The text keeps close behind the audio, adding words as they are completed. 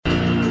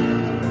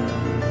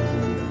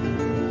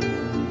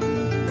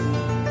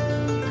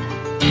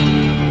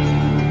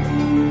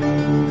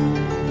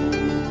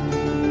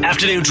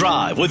Afternoon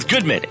Drive with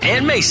Goodman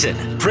and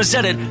Mason,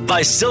 presented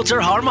by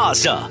Silter-Har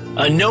Mazda.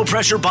 A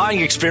no-pressure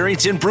buying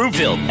experience in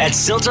Broomfield at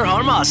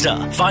Silter-Har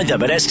Mazda. Find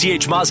them at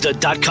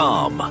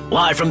sthmazda.com.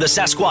 Live from the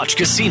Sasquatch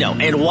Casino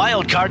and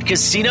Wildcard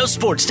Casino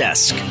Sports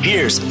Desk,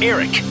 here's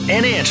Eric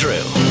and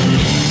Andrew.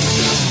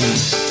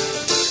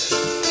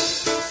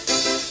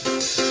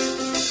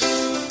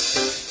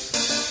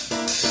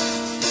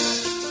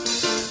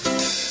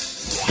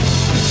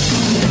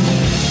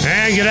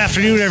 And good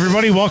afternoon,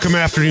 everybody. Welcome to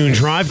Afternoon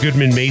Drive.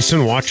 Goodman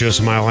Mason. Watch us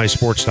at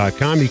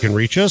milehighsports.com. You can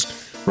reach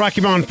us.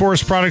 Rocky Mountain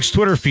Forest Products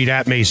Twitter feed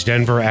at Mace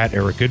Denver, at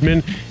Eric Goodman.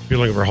 If you're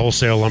looking for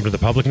wholesale lumber to the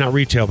public, not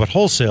retail, but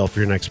wholesale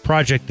for your next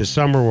project this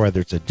summer,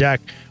 whether it's a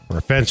deck or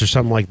a fence or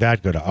something like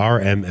that, go to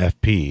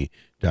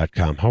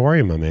rmfp.com. How are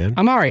you, my man?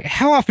 I'm all right.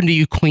 How often do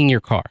you clean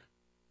your car?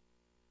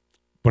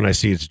 When I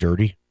see it's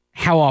dirty.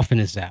 How often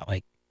is that?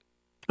 Like,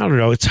 I don't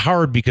know. It's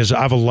hard because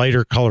I have a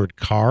lighter colored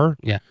car.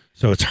 Yeah.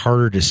 So it's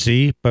harder to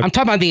see. But I'm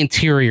talking about the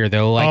interior,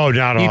 though. Like,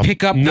 not you often.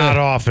 pick up not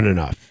often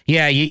enough.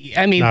 Yeah,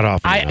 I mean, not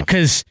often enough.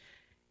 Because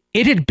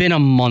it had been a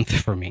month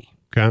for me.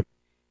 Okay.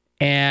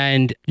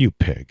 And you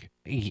pig.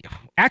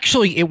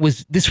 Actually,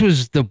 this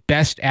was the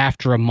best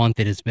after a month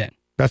it has been.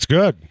 That's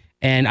good.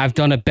 And I've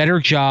done a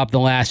better job the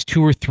last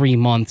 2 or 3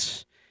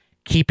 months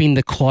keeping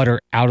the clutter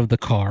out of the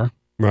car.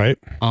 Right.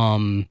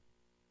 A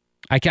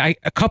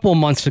couple of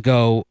months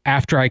ago,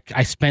 after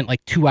I spent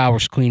like 2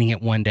 hours cleaning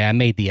it one day, I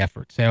made the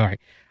effort. Say, all right,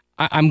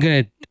 I'm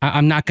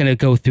not gonna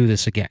go through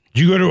this again.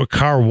 Do you go to a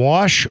car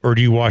wash or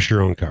do you wash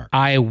your own car?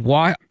 I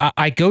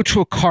go to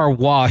a car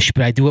wash,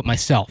 but I do it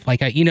myself. Like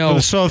the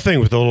sort of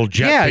thing with the little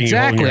jet. Yeah, thing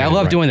exactly. I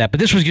love doing that.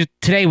 But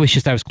today was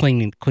just I was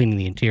cleaning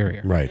the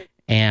interior. Right.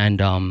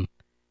 And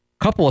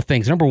couple of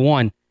things. Number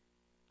one,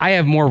 I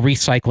have more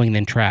recycling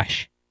than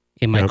trash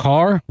in my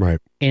car. Right.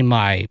 In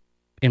my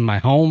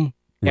home.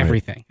 Right.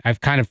 Everything.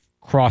 I've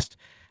crossed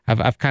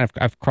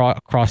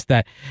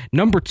that.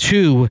 Number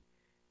two,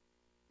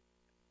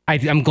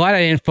 I'm glad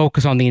I didn't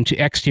focus on the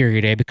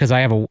exterior today because I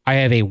have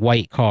a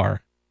white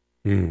car,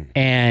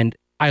 and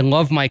I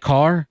love my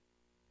car,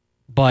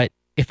 but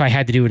if I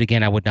had to do it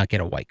again, I would not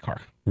get a white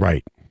car.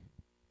 Right.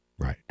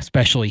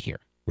 Especially here.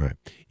 Right.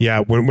 Yeah.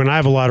 When I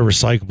have a lot of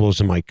recyclables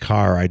in my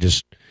car, I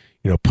just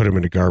put them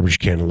in a garbage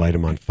can and light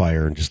them on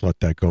fire and just let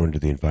that go into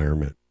the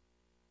environment.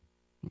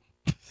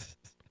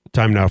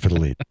 Time now for the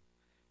lead.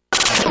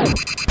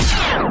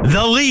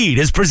 The lead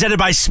is presented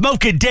by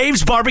Smokin'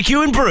 Dave's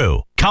Barbecue and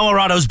Brew,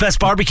 Colorado's best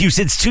barbecue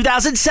since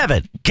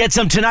 2007. Get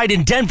some tonight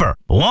in Denver,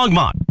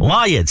 Longmont,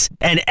 Lyons,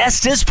 and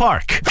Estes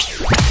Park.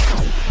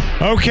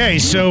 Okay,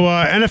 so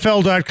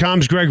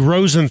NFL.com's Greg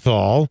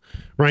Rosenthal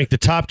ranked the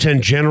top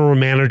 10 general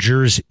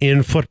managers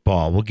in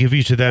football. We'll give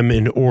you to them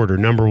in order.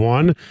 Number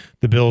 1,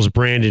 the Bills'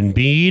 Brandon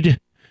Bean,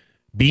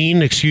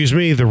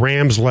 the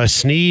Rams' Les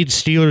Snead,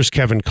 Steelers'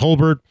 Kevin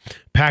Colbert,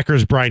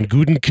 Packers' Brian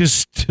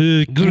Gutekunst.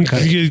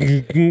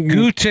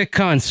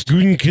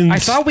 I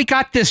thought we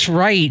got this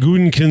right.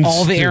 Gutekunst.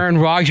 All the Aaron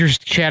Rodgers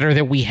chatter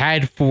that we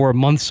had for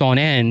months on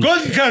end.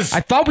 Gutekunst. I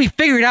thought we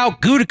figured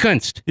out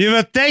Gutekunst. You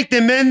will take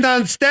the men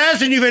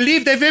downstairs and you will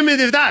leave the women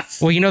with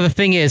us. Well, the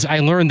thing is, I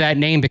learned that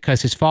name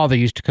because his father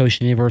used to coach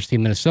the University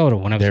of Minnesota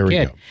when I was a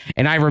kid. Go.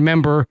 And I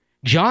remember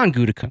John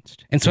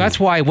Gutekunst. And so that's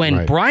why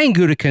when Brian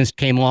Gutekunst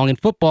came along in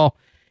football,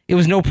 it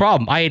was no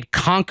problem. I had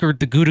conquered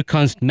the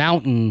Gutekunst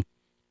mountain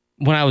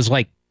when I was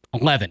like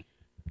 11.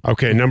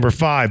 Okay, number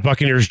 5,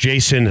 Buccaneers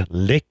Jason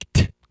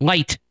Licht.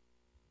 Light.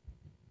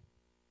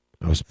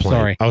 I was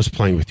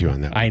playing with you on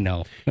that one. I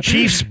know.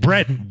 Chiefs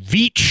Brett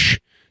Veach,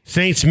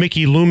 Saints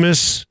Mickey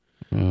Loomis,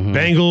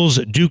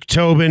 Bengals Duke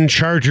Tobin,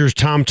 Chargers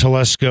Tom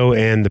Telesco,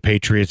 and the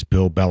Patriots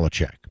Bill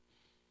Belichick.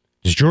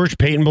 Does George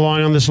Paton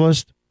belong on this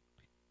list?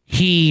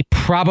 He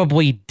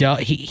probably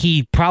does.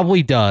 He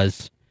probably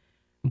does.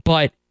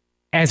 But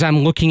as I'm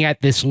looking at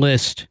this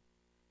list,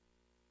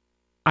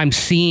 I'm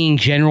seeing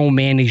general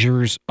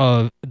managers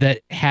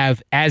that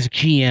have, as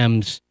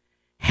GMs,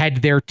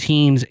 had their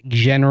teams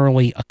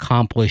generally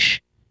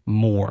accomplish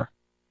more.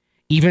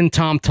 Even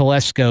Tom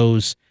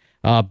Telesco's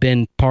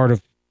been part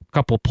of a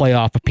couple of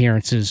playoff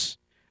appearances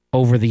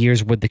over the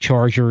years with the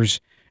Chargers.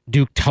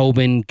 Duke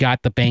Tobin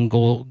got the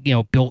Bengals,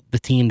 built the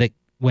team that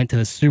went to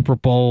the Super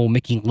Bowl.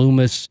 Mickey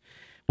Loomis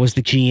was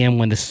the GM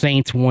when the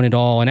Saints won it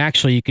all. And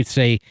actually, you could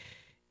say,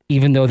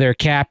 even though they're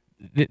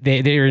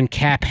in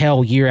cap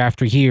hell year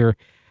after year,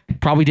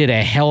 probably did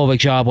a hell of a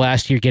job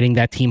last year getting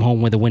that team home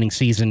with a winning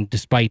season,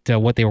 despite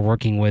what they were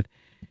working with.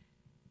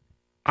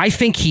 I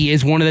think he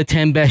is one of the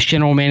 10 best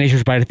general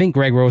managers, but I think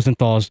Greg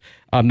Rosenthal's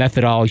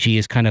methodology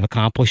is kind of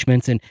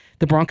accomplishments, and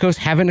the Broncos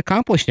haven't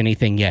accomplished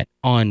anything yet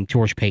on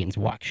George Paton's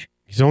watch.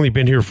 He's only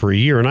been here for a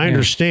year, and I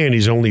understand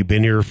he's only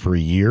been here for a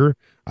year.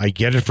 I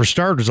get it. For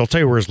starters, I'll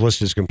tell you where his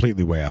list is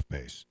completely way off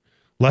base.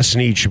 Les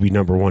Snead should be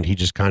number 1. He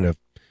just kind of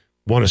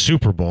won a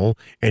Super Bowl,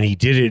 and he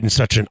did it in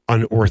such an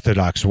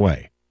unorthodox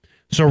way.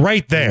 So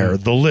right there,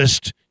 the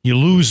list, you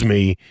lose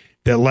me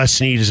that Les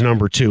Snead is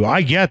number 2.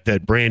 I get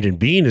that Brandon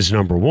Bean is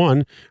number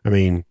 1. I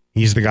mean,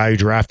 he's the guy who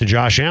drafted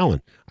Josh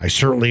Allen. I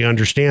certainly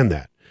understand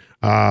that.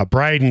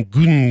 Brian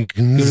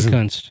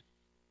Gutekunst.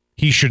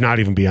 he should not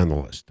even be on the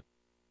list.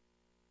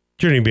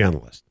 Shouldn't even be on the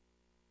list.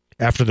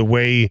 After the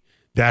way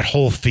that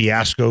whole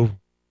fiasco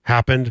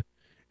happened,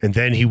 and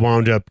then he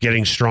wound up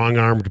getting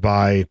strong-armed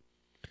by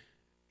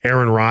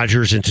Aaron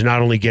Rodgers into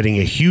not only getting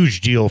a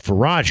huge deal for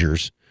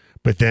Rodgers,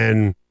 but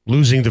then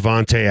losing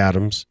Devontae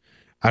Adams.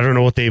 I don't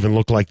know what they even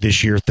look like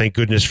this year. Thank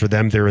goodness for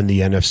them. They're in the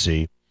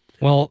NFC.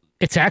 Well,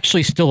 it's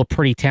actually still a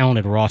pretty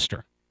talented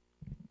roster.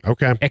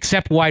 Okay.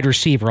 Except wide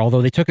receiver,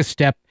 although they took a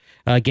step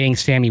getting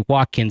Sammy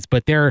Watkins,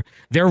 but they're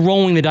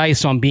rolling the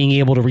dice on being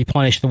able to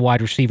replenish the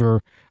wide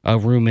receiver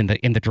room in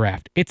the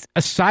draft. It's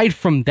aside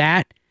from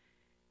that,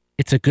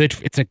 it's a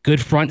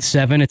good front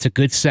seven. It's a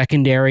good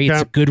secondary.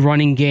 It's a good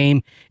running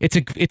game. It's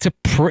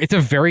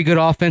a very good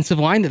offensive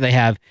line that they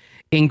have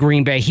in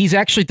Green Bay. He's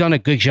actually done a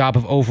good job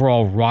of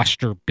overall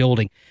roster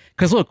building.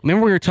 Because look,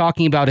 remember we were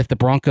talking about if the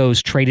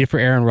Broncos traded for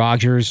Aaron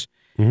Rodgers,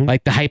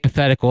 like the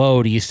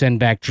hypothetical, do you send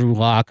back Drew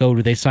Lock?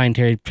 Do they sign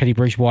Teddy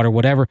Bridgewater,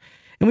 whatever?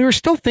 And we were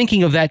still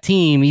thinking of that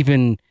team,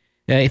 even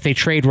if they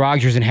trade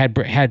Rodgers and had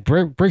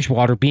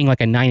Bridgewater being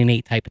like a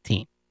 9-8 type of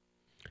team.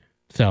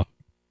 So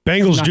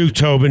Bengals Duke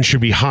Tobin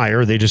should be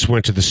higher. They just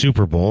went to the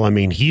Super Bowl. I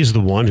mean, he's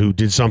the one who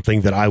did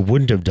something that I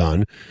wouldn't have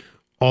done.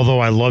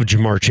 Although I love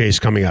Jamar Chase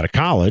coming out of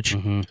college,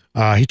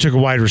 he took a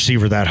wide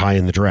receiver that high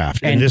in the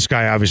draft. And this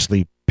guy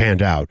obviously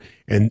panned out.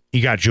 And he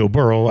got Joe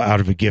Burrow out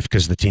of a gift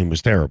because the team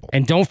was terrible.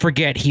 And don't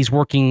forget, he's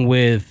working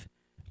with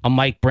a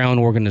Mike Brown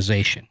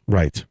organization.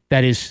 Right.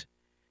 That is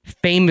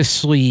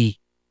famously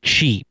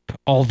cheap,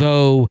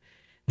 although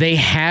they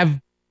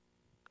have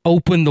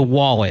opened the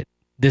wallet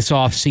this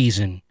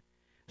offseason,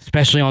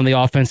 especially on the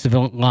offensive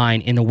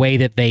line, in a way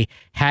that they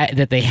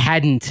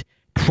hadn't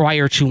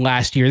prior to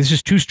last year. This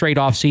is 2 straight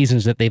off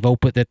seasons that they've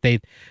opened, that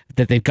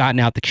they've gotten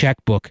out the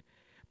checkbook,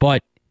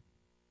 but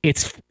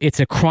it's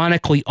a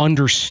chronically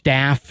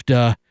understaffed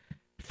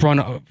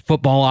front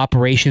football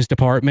operations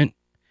department.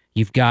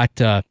 You've got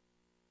that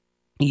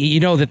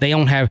they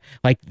don't have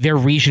like their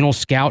regional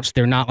scouts.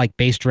 They're not like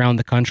based around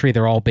the country.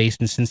 They're all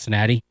based in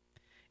Cincinnati,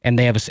 and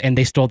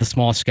they still have the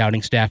smallest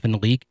scouting staff in the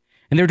league,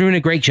 and they're doing a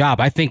great job.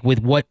 I think with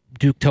what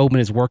Duke Tobin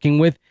is working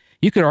with,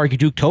 you could argue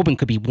Duke Tobin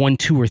could be 1,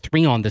 2, or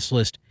 3 on this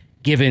list,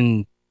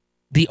 given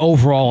the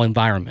overall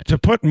environment. To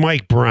put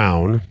Mike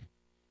Brown's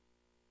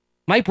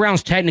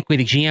technically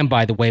the GM,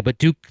 by the way, but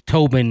Duke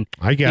Tobin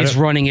is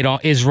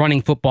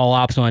running football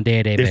ops on a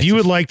day-to-day basis. If you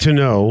would like to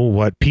know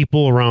what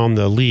people around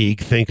the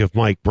league think of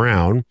Mike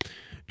Brown,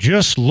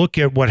 just look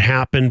at what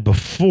happened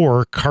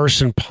before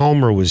Carson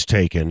Palmer was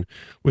taken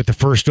with the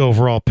first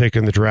overall pick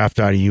in the draft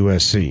out of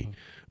USC.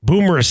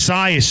 Boomer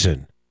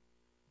Esiason,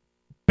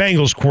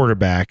 Bengals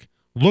quarterback,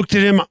 looked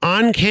at him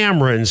on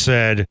camera and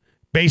said,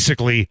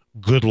 basically,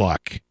 good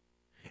luck.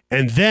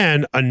 And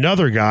then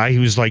another guy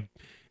who's like,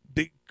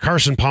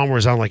 Carson Palmer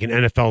was on like an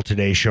NFL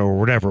Today show or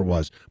whatever it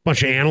was, a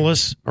bunch of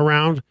analysts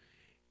around,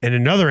 and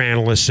another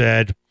analyst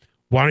said,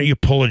 why don't you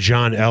pull a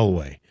John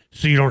Elway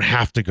so you don't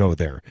have to go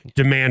there,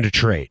 demand a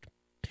trade.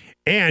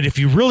 And if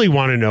you really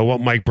want to know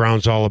what Mike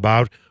Brown's all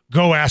about,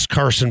 go ask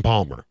Carson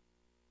Palmer,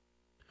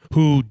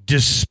 who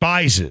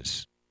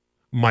despises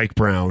Mike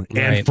Brown,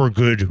 and for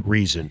good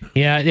reason.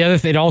 Yeah, the other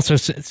thing, it also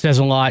says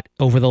a lot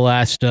over the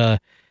last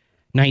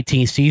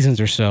 19 seasons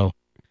or so,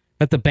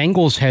 that the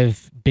Bengals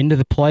have been to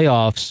the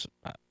playoffs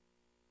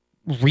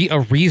a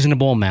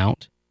reasonable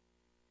amount.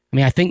 I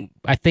mean,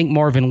 I think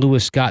Marvin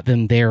Lewis got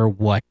them there,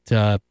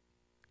 I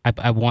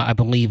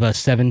believe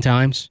 7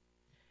 times.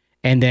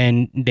 And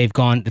then they've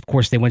gone, of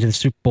course, they went to the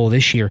Super Bowl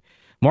this year.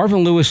 Marvin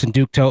Lewis and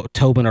Duke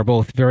Tobin are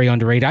both very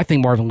underrated. I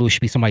think Marvin Lewis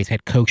should be somebody's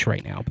head coach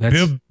right now. But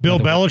that's Bill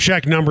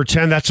Belichick, number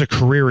 10, that's a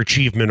career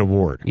achievement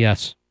award.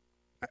 Yes.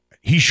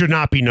 He should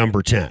not be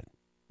number 10.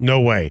 No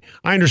way.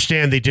 I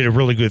understand they did a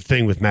really good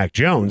thing with Mac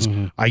Jones.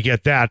 I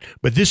get that.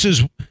 But this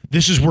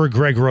is where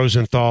Greg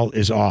Rosenthal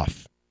is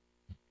off.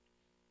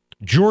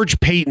 George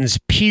Paton's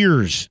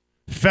peers,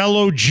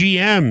 fellow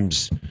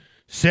GMs,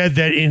 said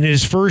that in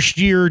his first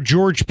year,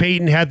 George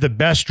Paton had the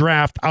best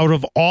draft out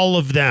of all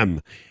of them.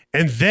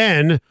 And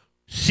then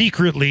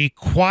secretly,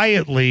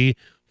 quietly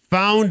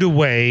found a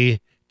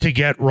way to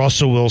get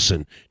Russell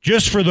Wilson.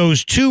 Just for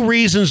those 2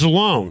 reasons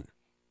alone.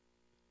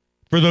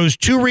 For those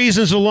 2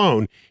 reasons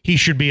alone, he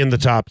should be in the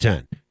top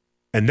 10.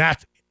 And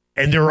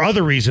there are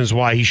other reasons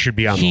why he should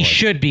be on the list. He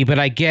should be, but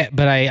I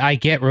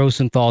get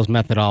Rosenthal's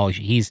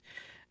methodology.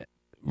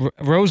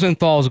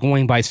 Rosenthal's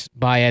going by,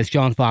 as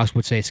John Fox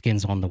would say,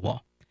 skins on the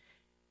wall.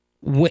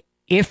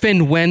 If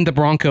and when the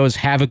Broncos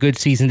have a good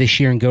season this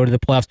year and go to the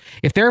playoffs,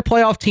 if they're a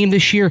playoff team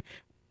this year,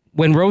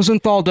 when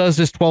Rosenthal does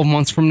this 12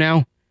 months from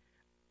now,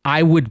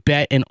 I would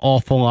bet an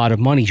awful lot of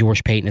money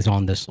George Paton is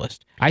on this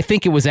list. I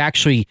think it was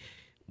actually,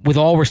 with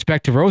all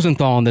respect to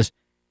Rosenthal on this,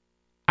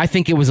 I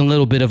think it was a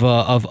little bit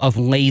of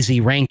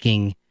lazy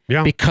ranking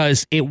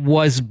because it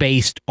was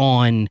based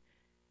on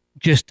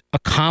just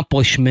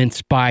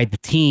accomplishments by the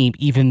team,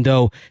 even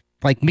though,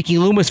 like Mickey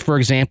Loomis, for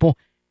example,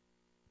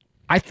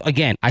 I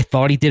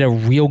thought he did a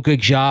real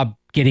good job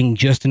getting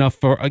just enough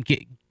for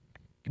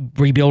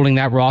rebuilding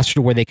that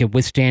roster where they could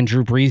withstand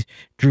Drew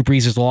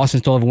Brees' loss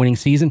and still have a winning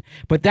season.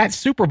 But that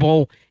Super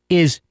Bowl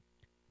is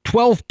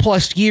 12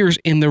 plus years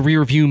in the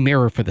rearview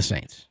mirror for the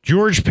Saints.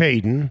 George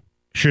Paton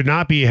should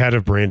not be ahead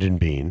of Brandon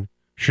Beane,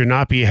 should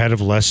not be ahead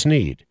of Les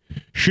Snead,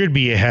 should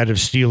be ahead of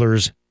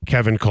Steelers'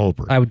 Kevin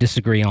Colbert. I would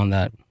disagree on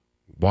that.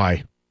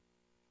 Why?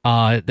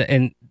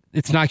 And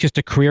it's not just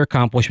a career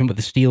accomplishment, but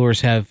the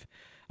Steelers have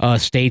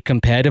stayed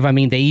competitive. I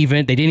mean, they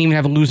didn't even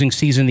have a losing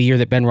season the year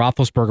that Ben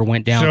Roethlisberger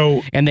went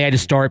down, and they had to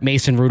start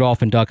Mason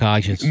Rudolph and Duck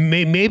Hodges.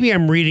 Maybe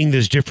I'm reading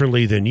this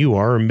differently than you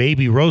are, or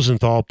maybe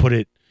Rosenthal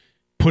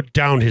put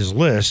down his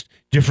list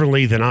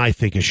differently than I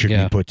think it should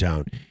be put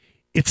down.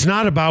 It's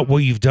not about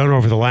what you've done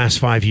over the last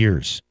 5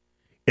 years.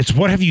 It's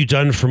what have you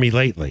done for me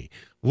lately?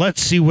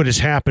 Let's see what has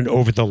happened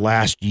over the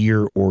last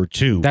year or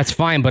two. That's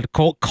fine, but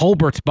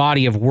Colbert's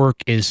body of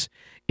work is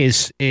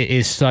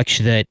such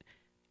that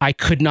I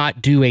could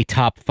not do a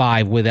top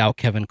 5 without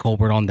Kevin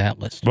Colbert on that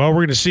list. Well,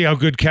 we're going to see how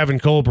good Kevin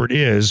Colbert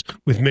is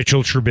with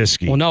Mitchell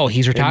Trubisky. Well, no,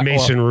 he's retiring.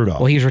 Mason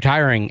Rudolph. Well, he's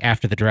retiring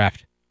after the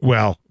draft.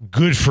 Well,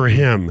 good for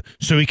him,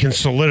 so he can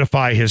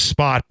solidify his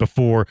spot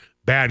before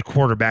bad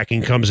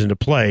quarterbacking comes into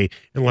play,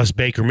 unless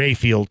Baker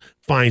Mayfield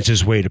finds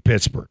his way to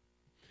Pittsburgh.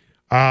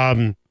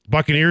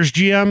 Buccaneers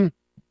GM.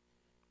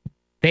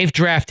 They've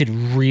drafted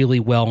really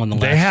well in the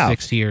last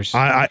 6 years,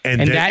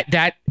 and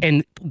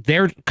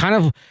they're kind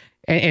of,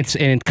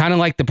 and kind of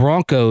like the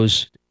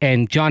Broncos.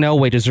 And John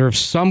Elway deserves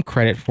some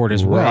credit for it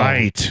as well.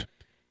 Right,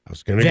 I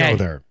was going to go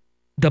there.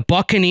 The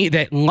Buccaneers,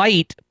 that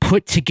Light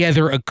put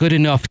together a good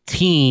enough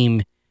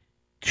team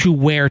to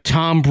where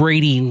Tom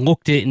Brady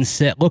looked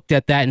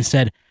at that and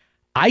said,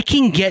 "I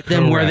can get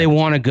them where they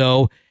want to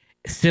go."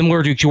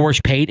 Similar to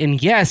George Paton,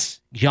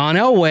 yes, John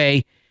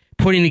Elway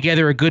putting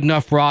together a good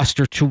enough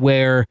roster to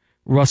where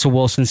Russell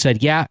Wilson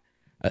said, yeah,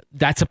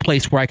 that's a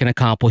place where I can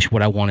accomplish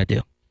what I want to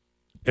do.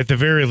 At the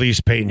very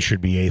least, Peyton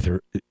should be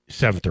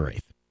 7th or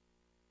 8th.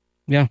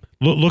 Yeah.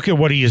 Look at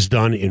what he has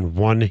done in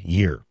 1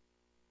 year.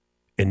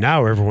 And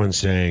now everyone's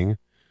saying,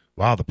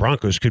 wow, the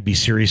Broncos could be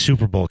serious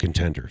Super Bowl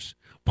contenders.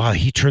 Wow,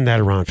 he turned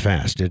that around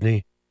fast, didn't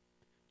he?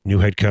 New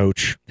head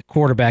coach. The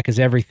quarterback is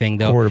everything,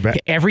 though.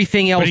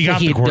 Everything else he he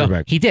had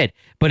done, he did.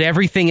 But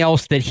everything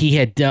else that he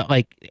had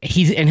done,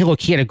 he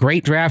had a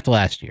great draft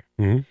last year,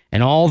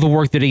 and all the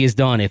work that he has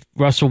done.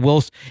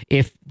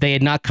 If they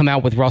had not come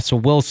out with Russell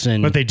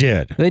Wilson, but they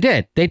did.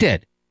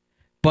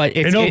 But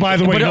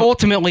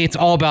ultimately, it's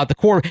all about the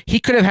quarter. He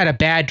could have had a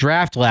bad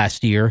draft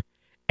last year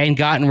and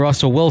gotten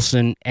Russell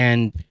Wilson,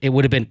 and it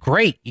would have been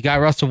great. You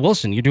got Russell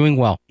Wilson. You're doing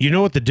well. You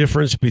know what the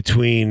difference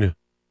between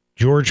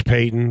George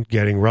Paton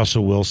getting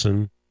Russell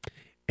Wilson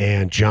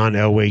and John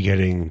Elway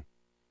getting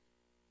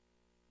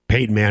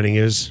Peyton Manning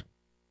is?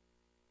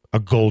 A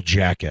gold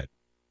jacket.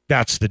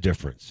 That's the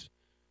difference.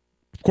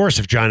 Of course,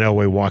 if John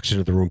Elway walks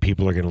into the room,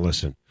 people are going to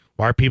listen.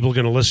 Why are people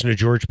going to listen to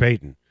George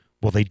Paton?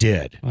 Well, they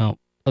did. Well,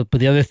 but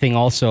the other thing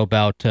also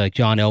about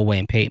John Elway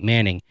and Peyton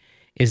Manning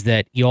is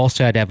that you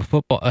also had to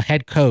have a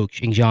head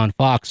coach in John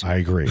Fox. I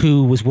agree.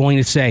 Who was willing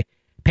to say,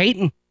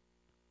 Peyton,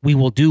 we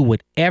will do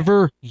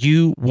whatever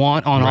you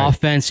want on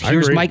offense.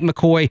 Here's Mike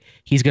McCoy.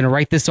 He's going to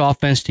write this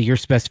offense to your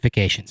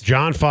specifications.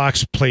 John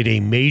Fox played a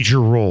major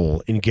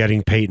role in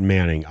getting Peyton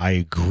Manning. I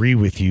agree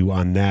with you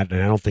on that,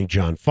 and I don't think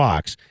John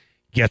Fox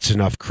gets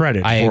enough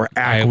credit for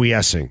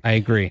acquiescing. I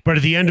agree. But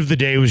at the end of the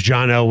day, it was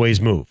John Elway's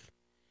move.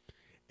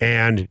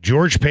 And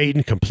George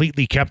Paton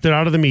completely kept it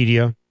out of the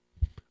media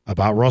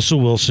about Russell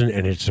Wilson,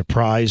 and it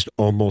surprised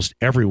almost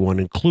everyone,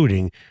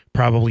 including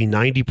probably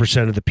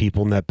 90% of the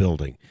people in that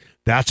building.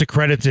 That's a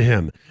credit to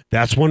him.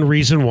 That's one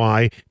reason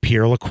why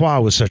Pierre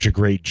Lacroix was such a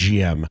great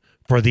GM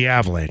for the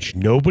Avalanche.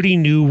 Nobody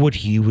knew what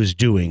he was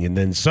doing, and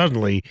then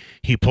suddenly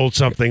he pulled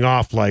something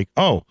off like,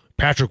 oh,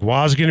 Patrick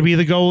Waugh is going to be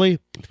the goalie?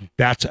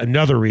 That's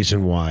another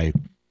reason why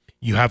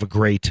you have a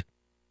great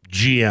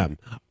GM.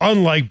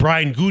 Unlike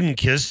Brian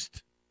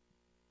Gutekunst,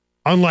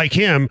 unlike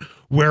him,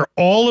 where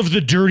all of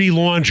the dirty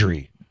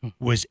laundry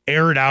was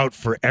aired out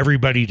for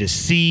everybody to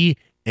see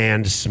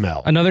and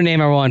smell. Another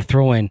name I want to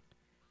throw in.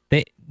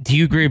 Do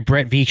you agree with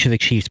Brett Veach of the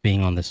Chiefs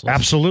being on this list?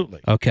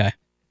 Absolutely. Okay.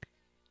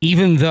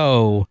 Even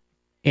though,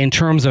 in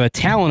terms of a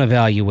talent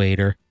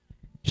evaluator,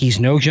 he's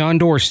no John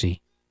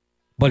Dorsey,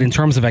 but in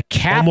terms of a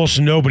cap... Almost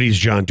nobody's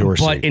John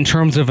Dorsey. But in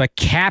terms of a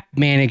cap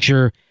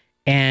manager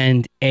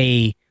and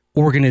a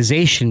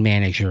organization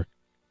manager,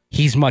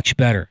 he's much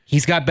better.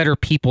 He's got better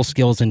people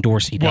skills than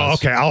Dorsey does. Well,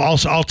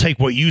 okay, I'll take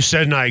what you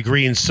said and I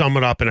agree and sum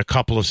it up in a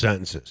couple of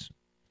sentences.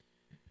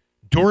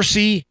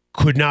 Dorsey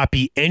could not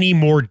be any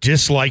more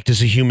disliked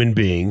as a human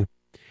being.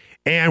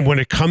 And when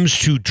it comes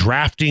to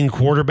drafting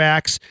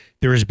quarterbacks,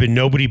 there has been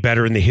nobody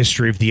better in the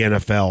history of the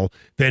NFL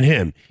than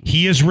him.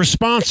 He is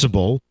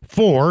responsible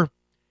for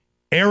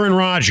Aaron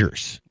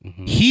Rodgers.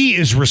 Mm-hmm. He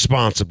is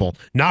responsible,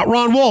 not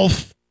Ron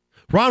Wolf.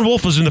 Ron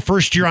Wolf was in the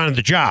first year on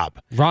the job.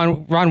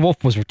 Ron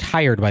Wolf was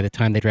retired by the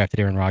time they drafted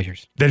Aaron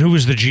Rodgers. Then who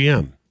was the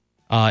GM?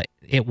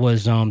 It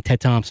was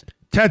Ted Thompson.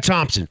 Ted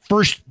Thompson.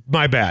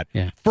 My bad.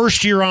 Yeah.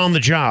 First year on the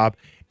job.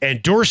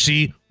 And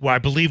Dorsey, who I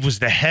believe was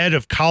the head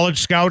of college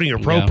scouting or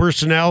pro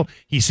personnel,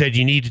 he said,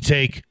 you need to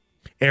take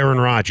Aaron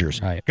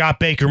Rodgers. Right. Got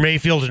Baker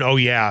Mayfield, and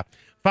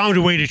found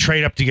a way to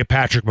trade up to get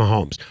Patrick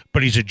Mahomes.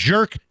 But he's a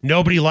jerk.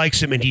 Nobody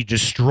likes him, and he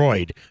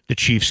destroyed the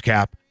Chiefs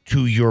cap,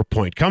 to your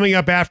point. Coming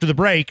up after the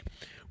break,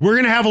 we're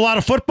going to have a lot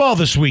of football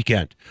this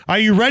weekend. Are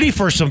you ready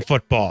for some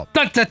football?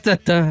 Da, da, da,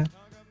 da.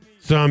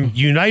 Some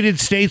United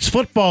States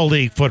Football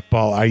League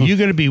football. Are you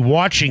going to be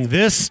watching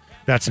this?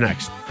 That's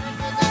next.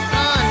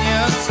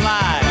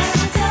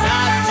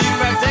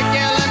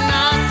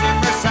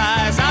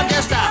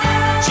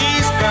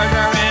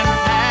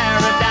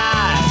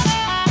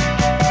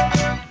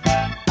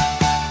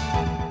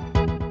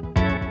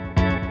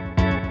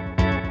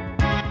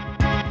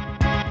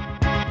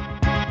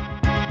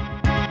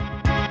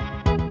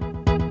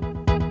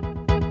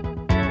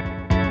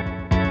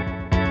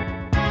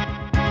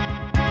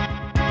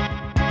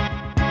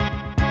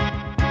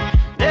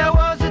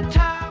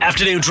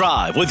 Afternoon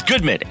Drive with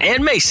Goodman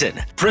and Mason,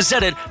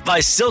 presented by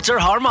Silter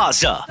Har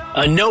Mazda.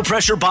 A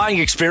no-pressure buying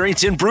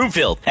experience in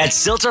Broomfield at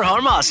Silter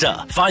Har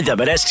Mazda. Find them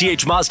at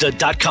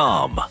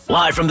sthmazda.com.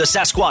 Live from the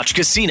Sasquatch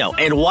Casino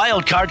and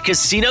Wildcard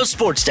Casino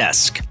Sports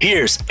Desk,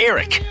 here's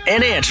Eric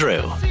and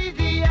Andrew.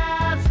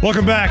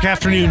 Welcome back.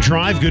 Afternoon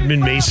Drive.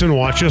 Goodman Mason.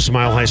 Watch us,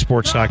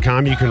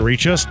 milehighsports.com. You can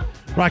reach us.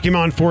 Rocky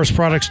Mountain Forest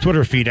Products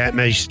Twitter feed at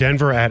Mace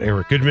Denver, at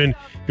Eric Goodman.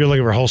 If you're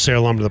looking for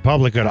wholesale lumber to the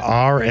public, go to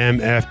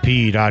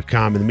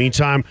rmfp.com. In the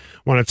meantime,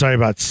 I want to tell you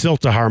about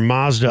Siltahar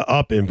Mazda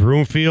up in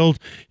Broomfield.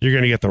 You're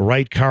going to get the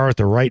right car at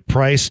the right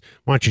price.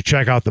 Why don't you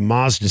check out the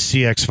Mazda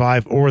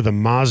CX-5 or the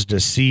Mazda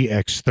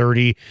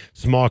CX-30.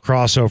 Small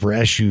crossover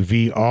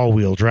SUV,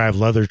 all-wheel drive,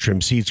 leather trim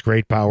seats,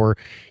 great power.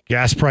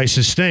 Gas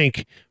prices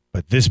stink,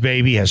 but this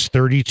baby has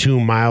 32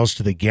 miles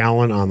to the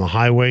gallon on the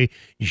highway.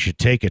 You should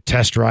take a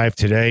test drive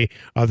today.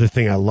 Other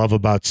thing I love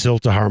about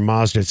Siltahar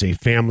Mazda, it's a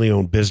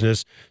family-owned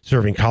business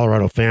serving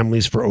Colorado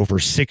families for over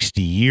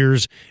 60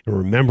 years. And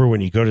remember,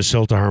 when you go to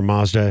Siltahar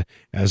Mazda,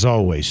 as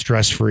always,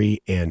 stress-free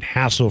and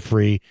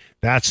hassle-free.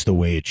 That's the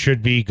way it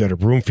should be. Go to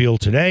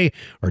Broomfield today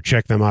or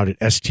check them out at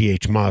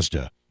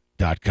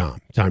sthmazda.com.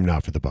 Time now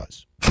for the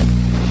buzz.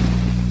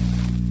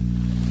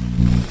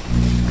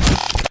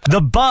 The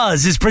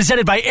Buzz is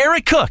presented by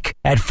Eric Cook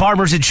at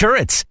Farmers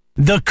Insurance.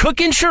 The Cook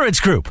Insurance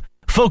Group,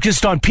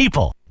 focused on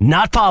people,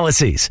 not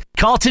policies.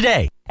 Call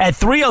today at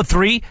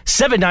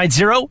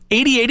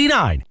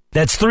 303-790-8089.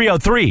 That's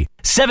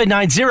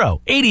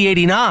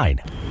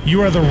 303-790-8089.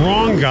 You are the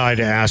wrong guy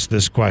to ask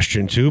this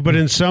question to, but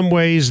in some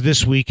ways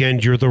this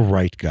weekend you're the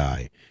right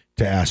guy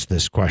to ask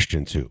this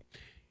question to.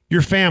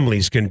 Your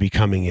family's going to be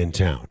coming in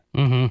town.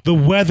 Mm-hmm. The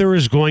weather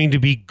is going to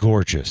be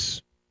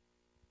gorgeous.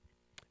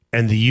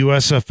 And the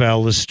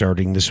USFL is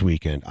starting this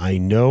weekend. I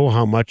know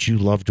how much you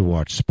love to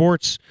watch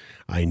sports.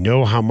 I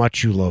know how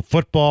much you love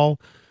football.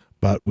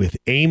 But with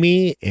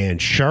Amy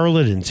and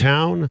Charlotte in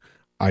town,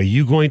 are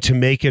you going to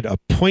make it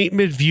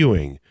appointment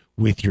viewing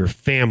with your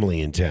family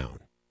in town?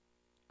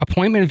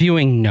 Appointment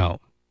viewing,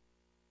 no.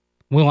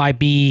 Will I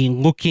be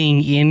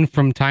looking in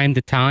from time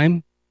to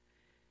time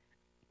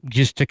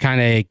just to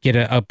kind of get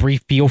a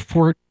brief feel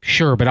for it?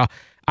 Sure, but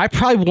I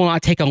probably will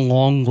not take a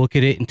long look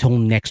at it until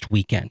next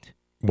weekend.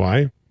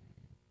 Why?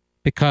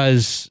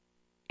 Because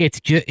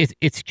it's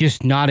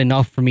just not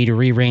enough for me to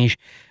rearrange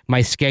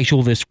my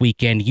schedule this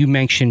weekend. You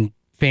mentioned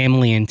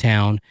family in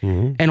town,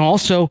 and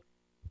also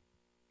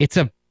it's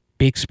a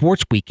big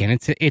sports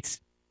weekend.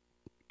 It's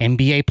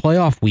NBA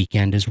playoff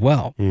weekend as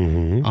well.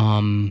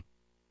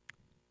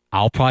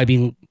 I'll probably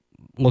be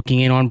looking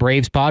in on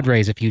Braves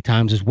Padres a few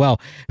times as well.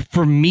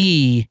 For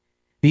me,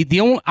 the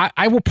only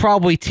I will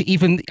probably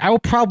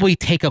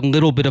take a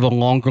little bit of a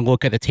longer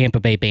look at the Tampa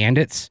Bay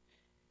Bandits.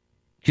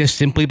 Just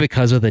simply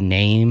because of the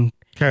name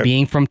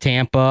being from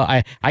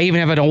Tampa. I even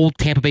have an old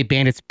Tampa Bay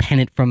Bandits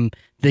pennant from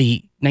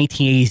the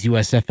 1980s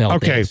USFL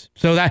days.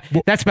 So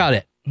that's about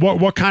it.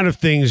 What kind of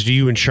things do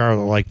you and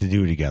Charlotte like to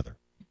do together?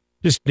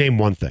 Just name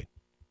one thing.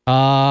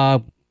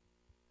 Go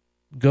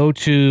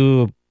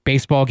to a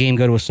baseball game,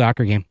 go to a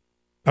soccer game.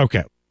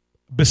 Okay.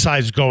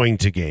 Besides going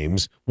to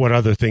games, what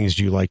other things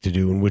do you like to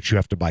do in which you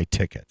have to buy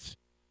tickets?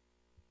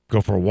 Go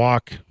for a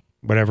walk,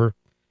 whatever?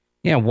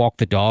 Yeah, walk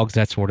the dogs,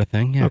 that sort of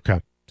thing. Yeah. Okay.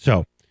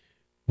 So,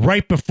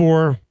 right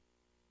before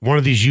one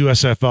of these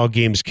USFL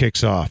games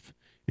kicks off,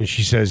 and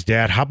she says,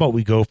 Dad, how about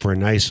we go for a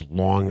nice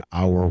long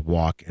hour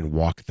walk and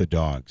walk the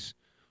dogs?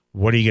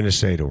 What are you going to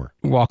say to her?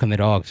 Walking the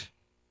dogs.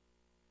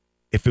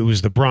 If it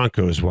was the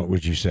Broncos, what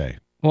would you say?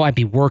 Well, I'd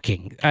be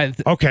working.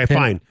 Okay,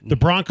 fine. The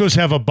Broncos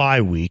have a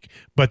bye week,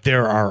 but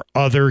there are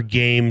other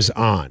games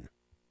on.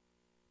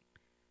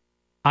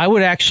 I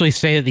would actually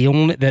say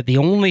that the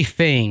only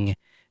thing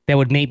that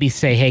would make me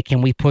say, hey,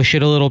 can we push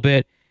it a little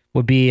bit,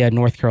 would be a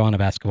North Carolina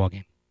basketball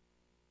game.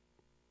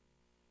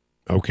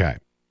 Okay.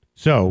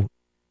 So,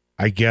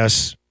 I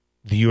guess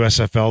the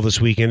USFL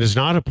this weekend is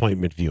not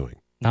appointment viewing.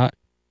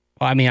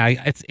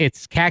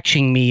 It's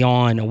catching me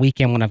on a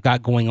weekend when I've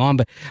got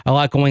a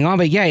lot going on.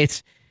 But yeah,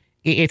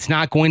 it's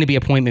not going to be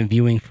appointment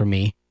viewing for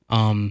me.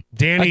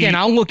 Danny, again,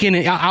 I'll look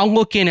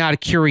in out of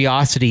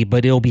curiosity,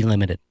 but it'll be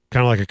limited.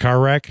 Kind of like a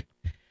car wreck?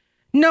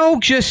 No,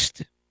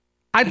 just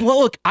I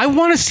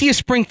want to see a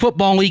spring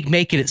football league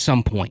make it at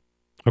some point.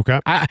 Okay.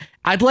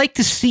 I'd like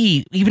to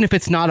see, even if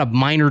it's not a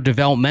minor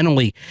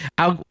developmentally,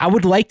 I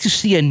would like to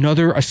see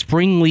a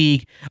spring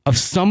league of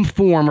some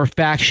form or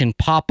faction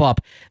pop up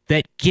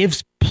that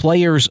gives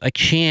players a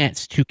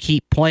chance to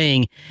keep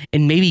playing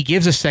and maybe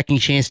gives a second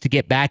chance to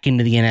get back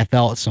into the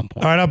NFL at some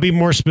point. All right, I'll be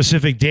more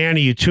specific. Dan, are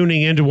you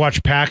tuning in to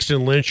watch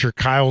Paxton Lynch or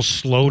Kyle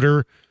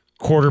Sloter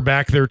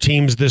quarterback their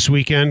teams this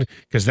weekend?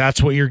 Because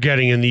that's what you're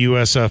getting in the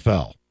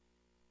USFL.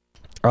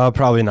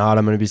 Probably not.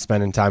 I'm going to be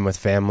spending time with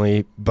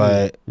family,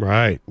 but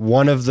right.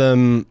 One of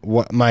them,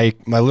 my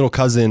little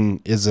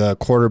cousin is a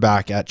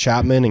quarterback at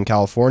Chapman in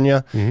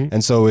California,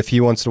 and so if he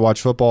wants to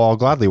watch football, I'll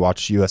gladly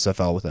watch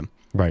USFL with him.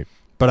 Right.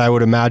 But I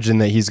would imagine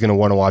that he's going to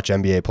want to watch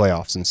NBA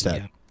playoffs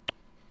instead.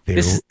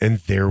 Yeah.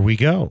 There we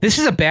go. This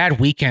is a bad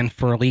weekend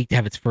for a league to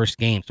have its first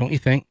games, don't you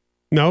think?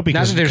 No,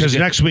 because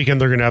next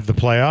weekend they're going to have the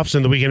playoffs,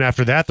 and the weekend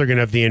after that they're going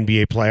to have the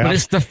NBA playoffs. But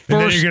it's the first.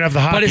 And then you're going to have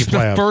the hockey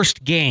playoffs. The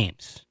first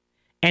games.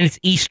 And it's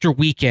Easter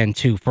weekend,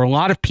 too. For a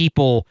lot of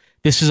people,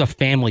 this is a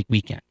family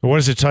weekend. What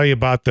does it tell you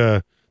about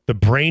the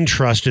brain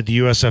trust at the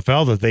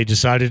USFL that they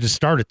decided to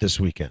start it this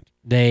weekend?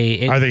 Do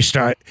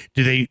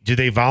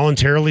they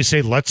voluntarily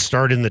say, let's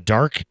start in the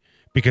dark?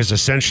 Because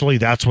essentially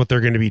that's what they're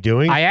going to be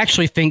doing? I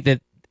actually think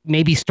that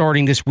maybe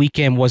starting this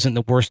weekend wasn't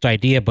the worst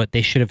idea, but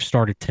they should have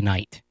started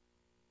tonight.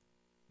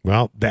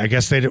 Well, I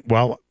guess they did.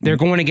 Well, they're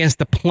going against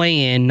the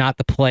play-in, not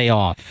the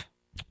playoff.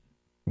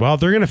 Well,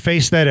 they're going to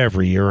face that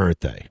every year, aren't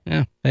they?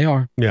 Yeah, they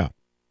are. Yeah.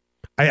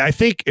 I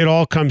think it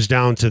all comes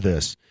down to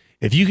this.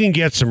 If you can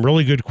get some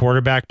really good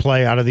quarterback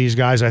play out of these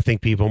guys, I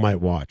think people might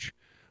watch.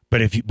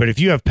 But if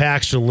you have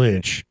Paxton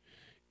Lynch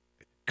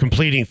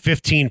completing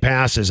 15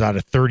 passes out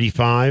of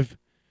 35,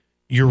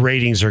 your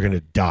ratings are going to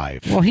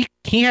dive. Well,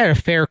 he had a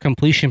fair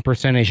completion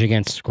percentage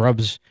against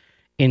scrubs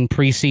in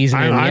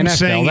preseason in the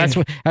NFL. That's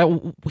what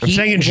I'm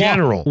saying in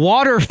general.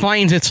 Water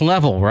finds its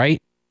level,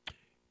 right?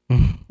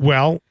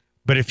 Well,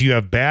 but if you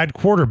have bad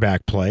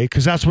quarterback play,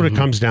 because that's what it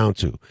comes down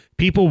to.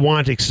 People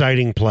want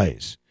exciting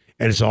plays,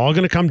 and it's all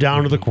going to come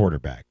down to the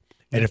quarterback.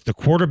 And if the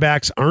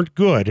quarterbacks aren't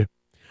good,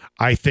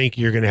 I think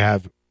you're going to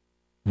have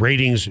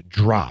ratings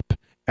drop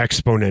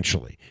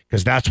exponentially,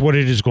 because that's what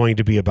it is going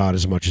to be about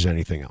as much as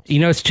anything else. You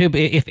know, it's too.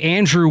 If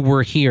Andrew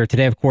were here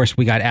today, of course,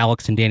 we got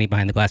Alex and Danny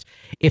behind the glass.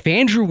 If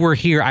Andrew were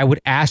here, I would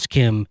ask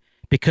him,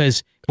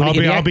 because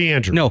I'll be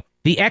Andrew. No,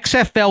 the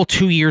XFL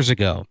 2 years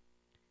ago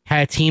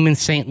had a team in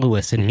St.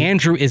 Louis, and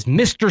Andrew is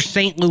Mr.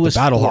 St. Louis. The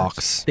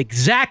Battlehawks.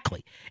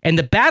 Exactly. And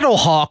the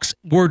Battlehawks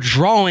were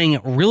drawing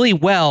really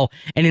well.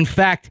 And in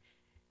fact,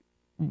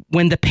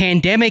 when the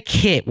pandemic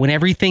hit, when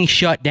everything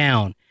shut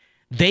down,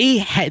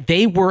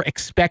 they were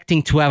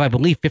expecting to have, I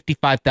believe,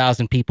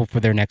 55,000 people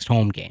for their next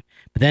home game.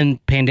 But then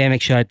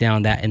pandemic shut it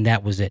down, and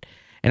that was it.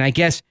 And I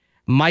guess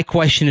my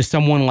question to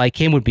someone like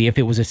him would be, if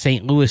it was a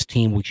St. Louis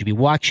team, would you be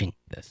watching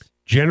this?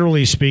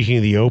 Generally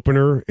speaking, the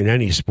opener in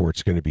any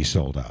sport's going to be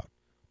sold out.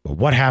 But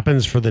what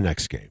happens for the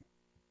next game?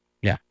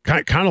 Yeah.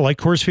 Kind of like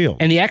Coors Field.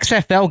 And the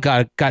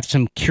XFL got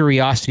some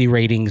curiosity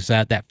ratings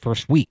that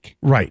first week.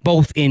 Right.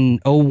 Both in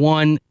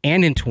 2001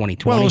 and in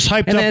 2020. Well, it was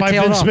hyped up by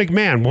Vince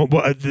McMahon,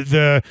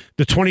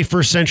 the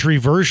 21st century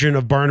version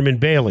of Barnum and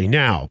Bailey.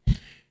 Now,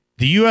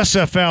 the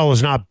USFL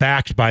is not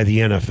backed by the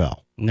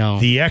NFL. No.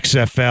 The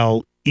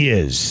XFL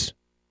is.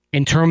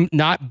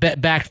 Not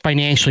backed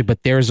financially,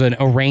 but there's an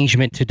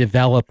arrangement to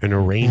develop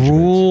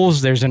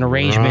rules. There's an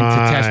arrangement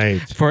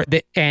to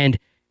test and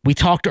we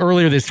talked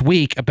earlier this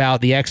week about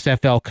the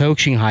XFL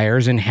coaching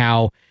hires and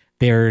how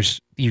you're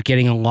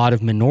getting a lot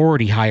of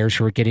minority hires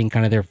who are getting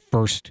kind of their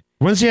first.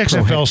 When's the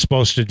XFL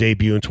supposed to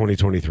debut in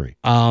 2023?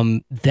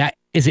 That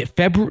is it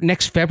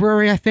next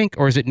February, I think,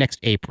 or is it next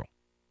April?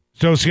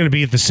 So it's going to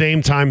be at the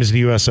same time as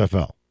the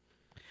USFL.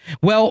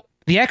 Well,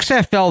 the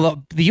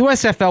XFL, the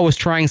USFL was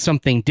trying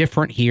something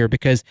different here,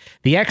 because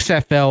the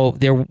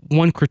XFL,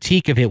 one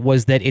critique of it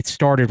was that it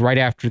started right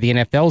after the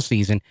NFL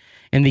season,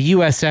 and the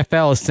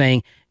USFL is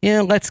saying,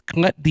 let's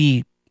let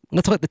the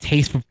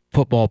taste for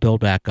football build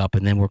back up,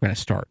 and then we're going to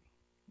start.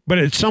 But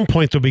at some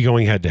point, they'll be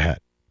going head to head.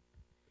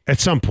 At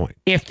some point.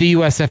 If the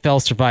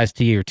USFL survives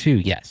to year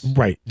 2, yes.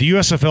 Right. The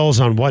USFL is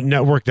on what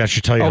network? That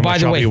should tell you how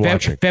much I'll be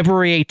watching.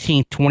 February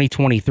 18th,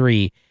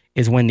 2023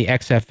 is when the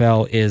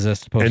XFL is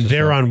supposed to start. And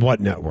they're on what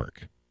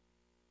network?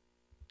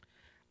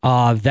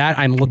 That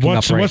I'm looking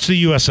up right. What's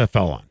the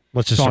USFL on?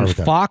 Let's just start with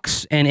that.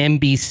 Fox and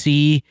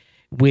NBC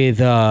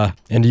with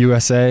and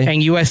USA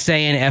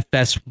and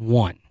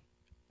FS1.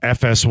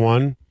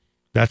 FS1,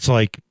 that's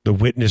like the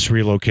witness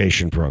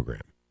relocation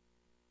program.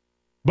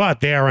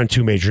 But they are on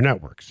 2 major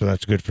networks, so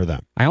that's good for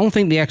them. I don't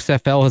think the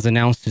XFL has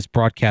announced its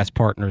broadcast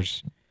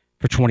partners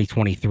for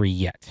 2023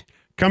 yet.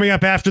 Coming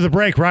up after the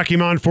break, Rocky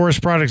Mountain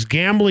Forest Products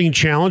Gambling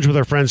Challenge with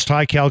our friends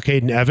Ty,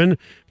 Calcade, and Evan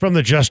from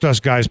the Just Us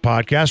Guys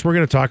podcast. We're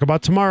going to talk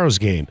about tomorrow's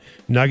game,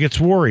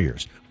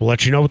 Nuggets-Warriors. We'll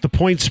let you know what the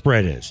point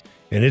spread is,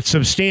 and it's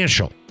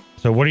substantial.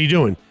 So what are you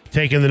doing?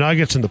 Taking the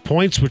Nuggets and the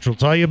points, which we'll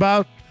tell you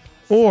about,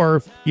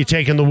 or you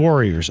taking the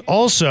Warriors?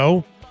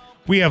 Also,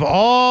 we have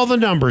all the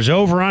numbers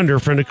over-under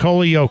for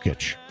Nikola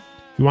Jokic.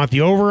 You want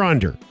the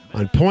over-under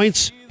on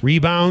points,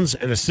 rebounds,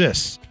 and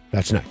assists.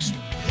 That's next.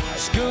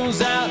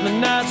 School's out and the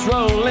night's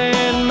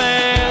rolling,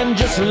 man.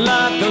 Just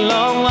like a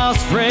long lost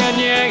friend,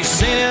 you ain't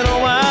seen in a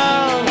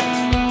while.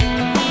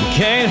 You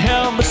can't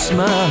help but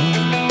smile.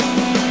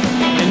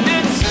 And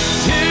it's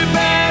two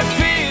bare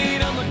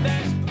feet on the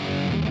dashboard.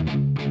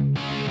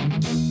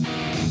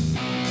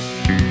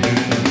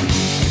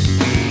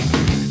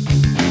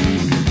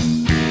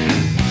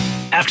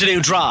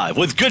 Afternoon Drive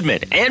with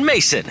Goodman and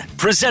Mason,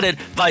 presented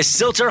by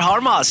Silter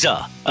Har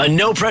Mazda. A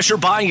no-pressure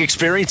buying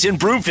experience in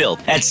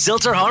Broomfield at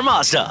Silter Har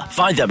Mazda.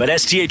 Find them at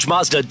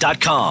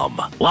sthmazda.com.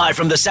 Live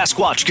from the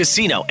Sasquatch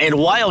Casino and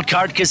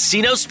Wildcard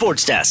Casino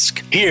Sports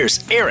Desk,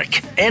 here's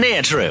Eric and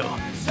Andrew.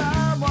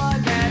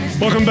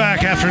 Welcome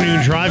back.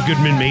 Afternoon Drive.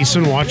 Goodman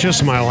Mason. Watch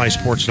us,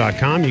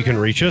 milehighsports.com. You can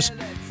reach us.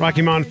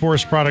 Rocky Mountain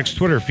Forest Products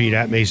Twitter feed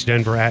at Mace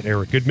Denver, at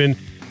Eric Goodman.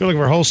 If you're looking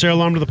for wholesale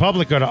lumber to the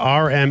public, go to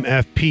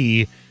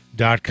rmfp.com.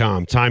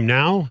 Time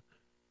now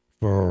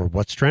for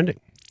What's Trending.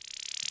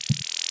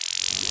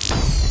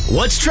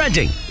 What's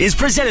Trending is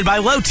presented by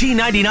Low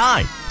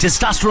T99.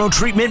 Testosterone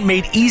treatment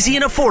made easy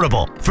and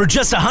affordable. For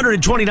just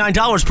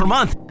 $129 per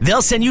month,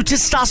 they'll send you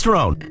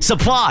testosterone,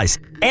 supplies,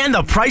 and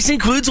the price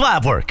includes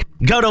lab work.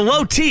 Go to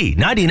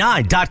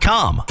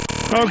lowt99.com.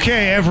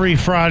 Okay, every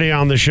Friday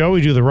on the show, we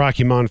do the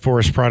Rocky Mountain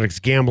Forest Products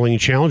Gambling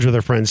Challenge with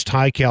our friends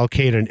Ty, Cal,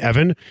 Kate, and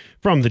Evan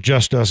from the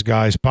Just Us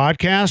Guys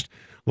podcast.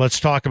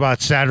 Let's talk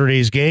about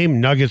Saturday's game.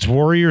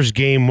 Nuggets-Warriors,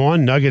 Game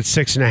 1. Nuggets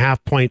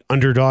 6.5-point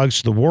underdogs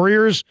to the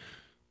Warriors.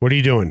 What are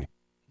you doing?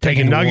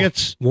 Taking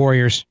Nuggets?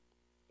 Warriors.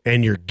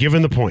 And you're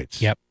giving the points.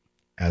 Yep.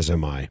 As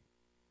am I.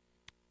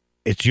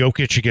 It's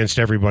Jokic against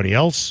everybody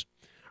else.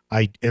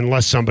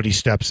 Unless somebody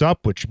steps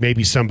up, which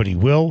maybe somebody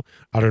will.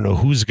 I don't know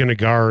who's going to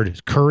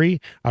guard Curry.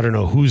 I don't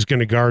know who's going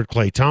to guard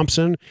Klay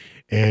Thompson.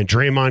 And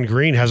Draymond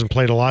Green hasn't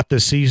played a lot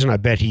this season. I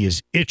bet he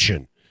is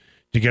itching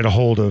to get a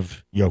hold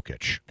of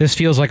Jokic. This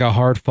feels like a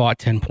hard-fought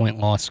 10-point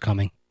loss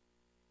coming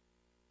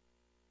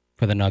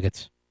for the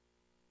Nuggets.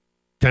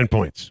 10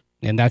 points.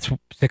 And that's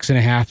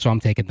 6.5, so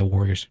I'm taking the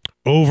Warriors.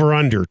 Over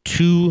under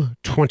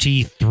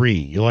 223.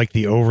 You like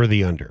the over,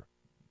 the under?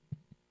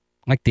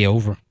 I like the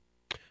over.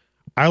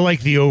 I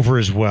like the over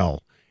as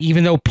well.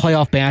 Even though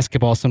playoff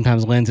basketball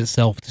sometimes lends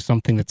itself to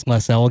something that's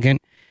less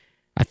elegant,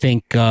 I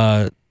think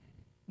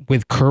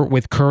with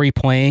Curry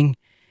playing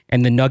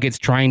and the Nuggets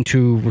trying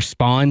to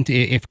respond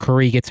if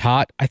Curry gets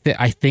hot,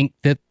 I think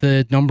that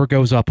the number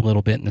goes up a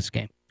little bit in this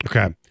game.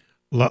 Okay.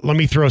 Let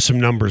me throw some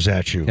numbers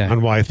at you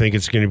on why I think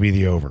it's going to be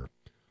the over.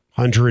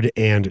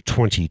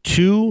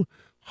 122,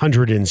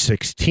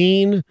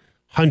 116,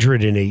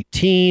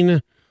 118,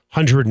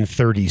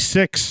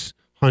 136,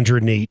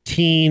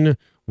 118,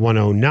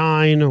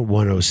 109,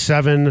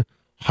 107,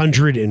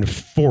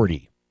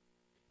 140.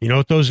 You know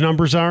what those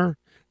numbers are?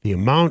 The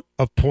amount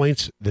of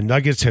points the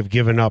Nuggets have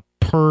given up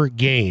per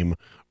game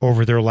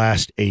over their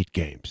last 8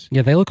 games.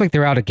 Yeah, they look like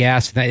they're out of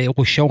gas. It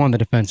will show on the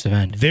defensive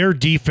end. Their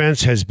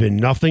defense has been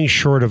nothing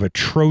short of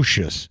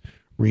atrocious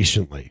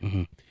recently.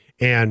 Mm-hmm.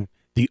 And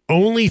the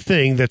only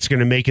thing that's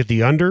going to make it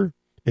the under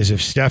is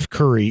if Steph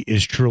Curry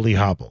is truly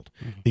hobbled.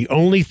 Mm-hmm. The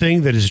only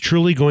thing that is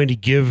truly going to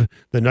give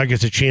the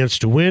Nuggets a chance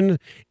to win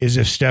is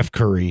if Steph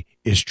Curry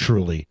is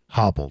truly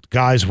hobbled.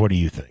 Guys, what do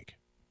you think?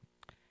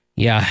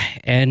 Yeah,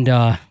 and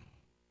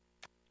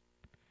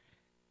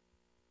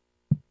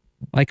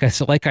like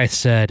I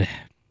said,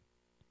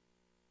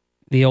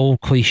 the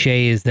old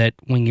cliche is that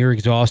when you're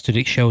exhausted,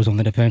 it shows on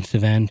the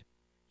defensive end.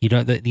 You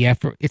don't the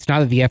effort. It's not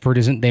that the effort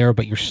isn't there,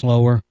 but you're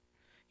slower.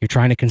 You're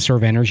trying to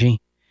conserve energy.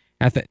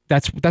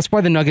 That's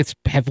why the Nuggets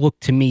have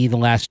looked to me the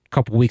last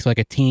couple of weeks like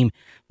a team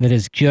that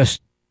is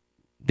just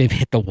they've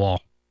hit the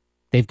wall.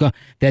 They've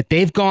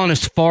gone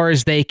as far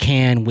as they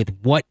can with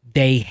what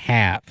they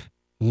have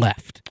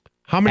left.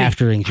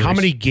 After injuries. How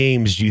many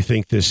games do you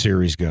think this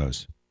series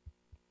goes?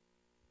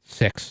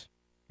 6.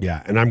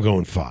 Yeah, and I'm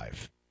going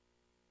 5.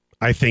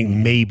 I think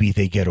maybe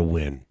they get a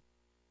win.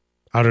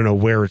 I don't know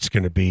where it's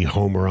going to be,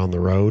 home or on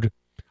the road.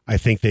 I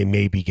think they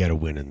maybe get a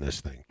win in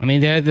this thing. I mean,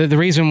 the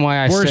reason why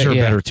I Warriors are a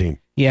better team.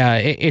 Yeah,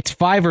 it's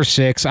 5 or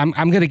 6. I'm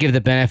going to give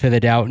the benefit of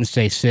the doubt and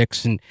say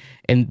 6, and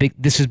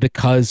this is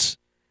because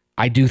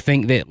I do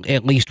think that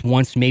at least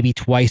once, maybe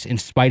twice, in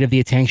spite of the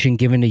attention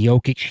given to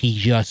Jokic, he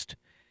just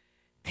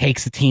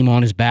takes the team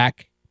on his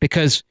back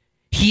because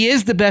he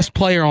is the best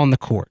player on the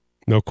court.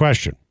 No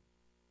question.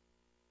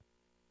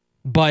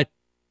 But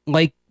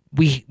like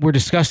we were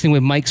discussing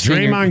with Mike Singer,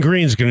 Draymond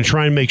Green's going to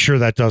try and make sure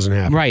that doesn't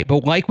happen. Right,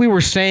 but like we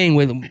were saying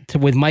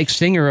with Mike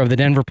Singer of the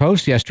Denver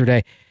Post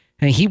yesterday,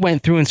 and he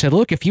went through and said,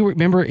 look, if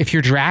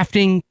you're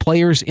drafting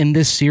players in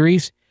this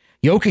series,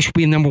 Jokic should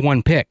be the number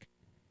 1 pick.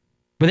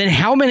 But then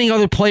how many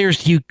other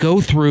players do you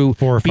go through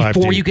 4 or 5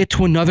 before deep. You get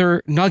to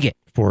another Nugget?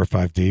 4 or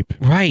 5 deep.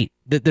 Right.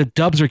 The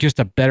Dubs are just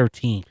a better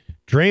team.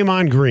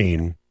 Draymond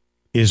Green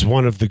is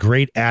one of the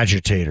great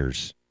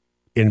agitators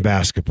in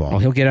basketball. Oh,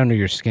 he'll get under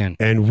your skin.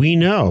 And we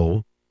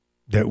know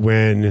that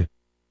when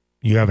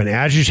you have an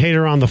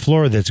agitator on the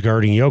floor that's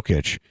guarding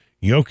Jokic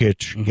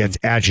gets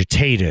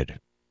agitated.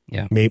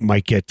 Yeah.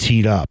 Might get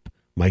teed up,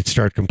 might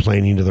start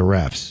complaining to the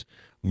refs,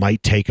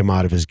 might take him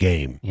out of his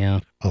game.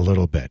 Yeah. A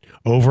little bit.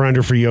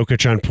 Over-under for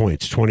Jokic on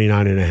points,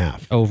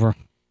 29.5. Over.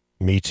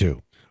 Me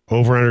too.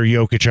 Over-under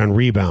Jokic on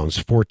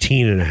rebounds,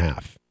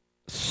 14.5.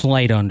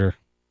 Slight under.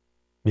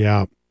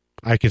 Yeah,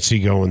 I could see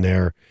going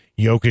there.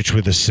 Jokic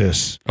with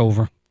assists.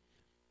 Over.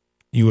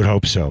 You would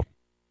hope so.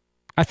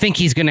 I think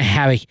he's going to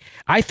have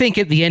I think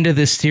at the end of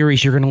this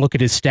series, you're going to look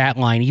at his stat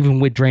line, even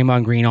with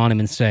Draymond Green on him,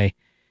 and say,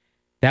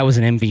 that was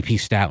an MVP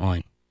stat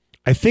line.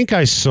 I think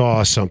I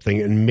saw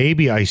something, and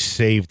maybe I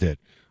saved it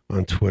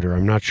on Twitter.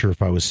 I'm not sure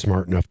if I was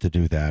smart enough to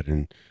do that,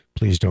 and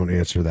please don't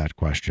answer that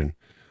question.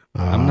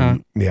 I'm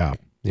not. Yeah.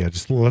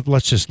 Just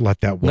let's just let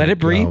that one Let it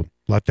breathe. go.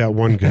 Let that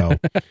one go.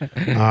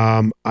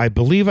 I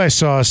believe I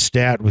saw a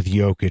stat with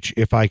Jokic,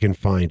 if I can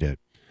find it.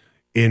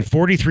 In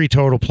 43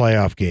 total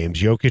playoff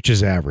games, Jokic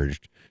has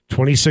averaged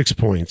 26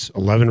 points,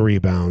 11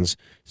 rebounds,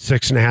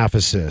 6.5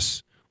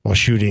 assists, while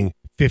shooting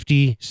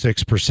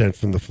 56%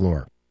 from the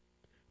floor.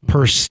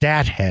 Per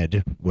stat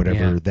head,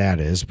 whatever that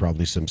is,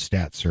 probably some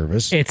stat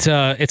service. It's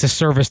a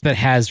service that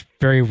has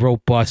very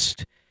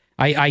robust.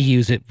 I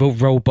use it,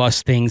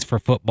 robust things for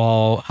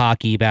football,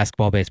 hockey,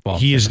 basketball, baseball.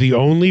 He is the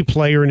only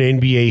player in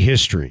NBA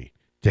history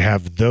to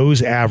have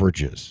those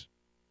averages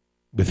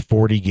with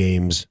 40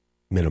 games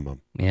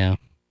minimum. Yeah.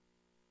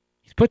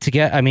 He's put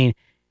together, I mean,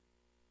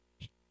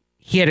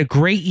 he had a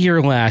great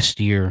year last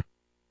year,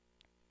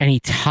 and he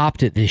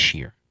topped it this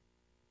year.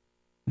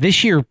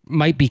 This year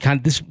might be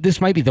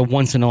this might be the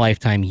once in a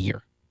lifetime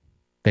year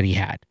that he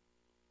had.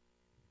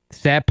 The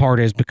sad part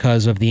is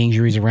because of the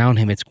injuries around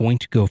him, it's going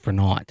to go for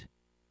naught,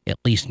 at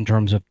least in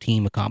terms of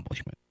team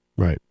accomplishment.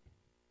 Right.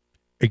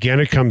 Again,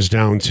 it comes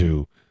down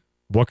to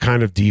what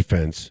kind of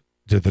defense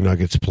did the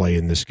Nuggets play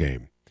in this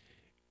game?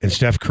 And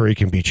Steph Curry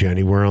can beat you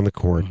anywhere on the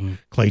court. Mm-hmm.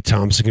 Klay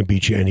Thompson can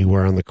beat you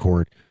anywhere on the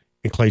court.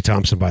 And Klay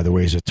Thompson, by the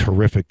way, is a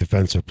terrific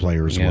defensive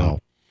player as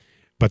well.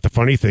 But the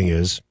funny thing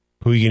is,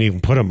 who you can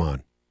even put him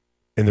on?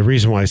 And the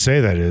reason why I say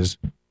that is,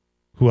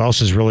 who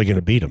else is really going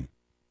to beat him?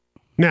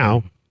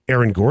 Now,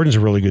 Aaron Gordon's a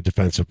really good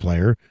defensive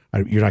player.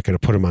 You're not going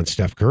to put him on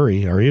Steph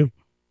Curry, are you?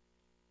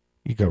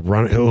 You got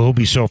run. He'll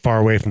be so far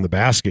away from the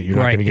basket, you're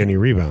not going to get any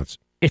rebounds.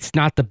 It's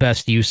not the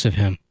best use of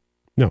him.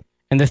 No.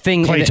 And the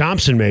thing, Klay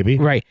Thompson, maybe.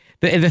 Right.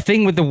 The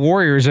thing with the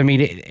Warriors, I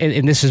mean,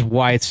 and this is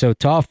why it's so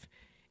tough.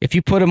 If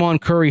you put him on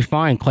Curry,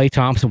 fine. Klay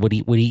Thompson would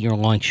eat your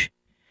lunch.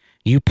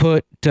 You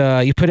put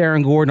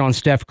Aaron Gordon on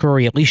Steph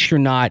Curry. At least you're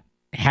not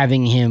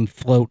having him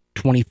float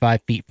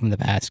 25 feet from the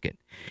basket.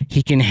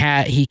 He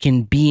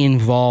can be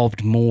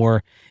involved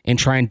more and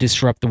try and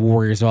disrupt the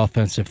Warriors'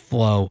 offensive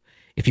flow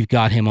if you've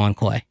got him on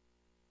Klay.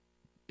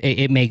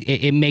 It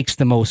makes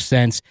the most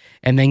sense.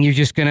 And then you're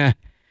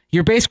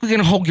basically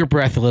gonna hold your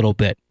breath a little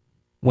bit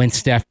when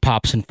Steph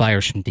pops and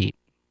fires from deep.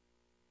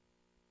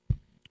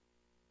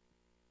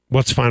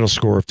 What's the final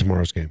score of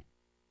tomorrow's game?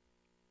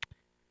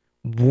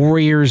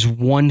 Warriors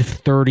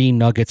 130,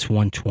 Nuggets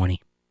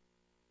 120.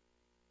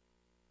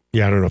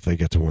 Yeah, I don't know if they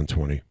get to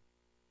 120.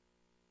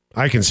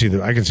 I can see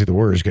the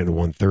Warriors getting to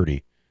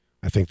 130.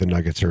 I think the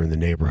Nuggets are in the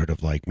neighborhood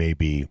of like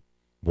maybe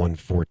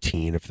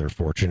 114 if they're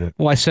fortunate.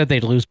 Well, I said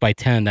they'd lose by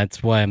 10.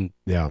 That's why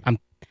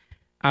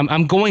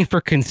I'm going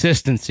for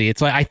consistency.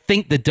 It's like I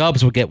think the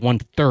Dubs would get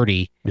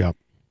 130. Yeah.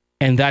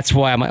 And that's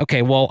why I'm like,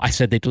 okay, well, I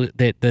said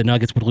that the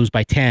Nuggets would lose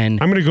by 10.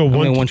 I'm going to go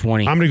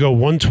 120. I'm going to go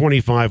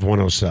 125,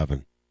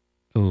 107.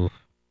 Ooh.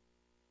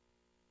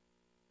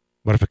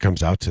 What if it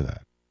comes out to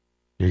that?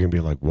 You're going to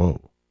be like,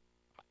 whoa.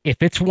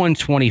 If it's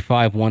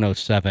 125,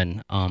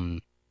 107,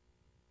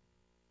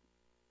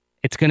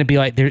 it's going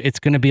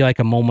to be like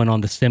a moment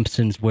on The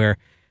Simpsons where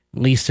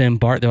Lisa and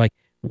Bart, they're like,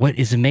 what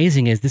is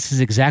amazing is this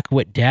is exactly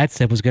what Dad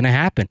said was going to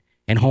happen.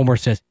 And Homer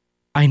says,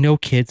 I know,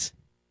 kids.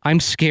 I'm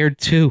scared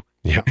too.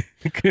 Yeah.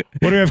 What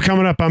do we have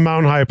coming up on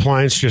Mountain High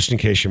Appliance, just in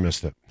case you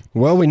missed it?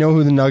 Well, we know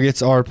who the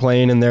Nuggets are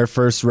playing in their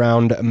first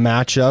round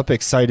matchup.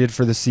 Excited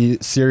for the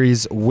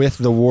series with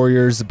the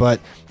Warriors, but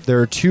there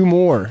are two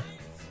more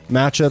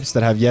matchups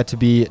that have yet to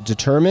be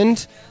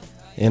determined,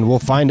 and we'll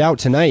find out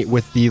tonight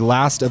with the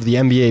last of the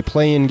NBA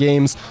play-in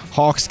games,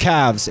 Hawks,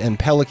 Cavs, and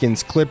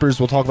Pelicans, Clippers.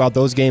 We'll talk about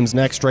those games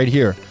next right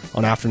here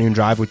on Afternoon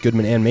Drive with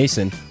Goodman and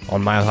Mason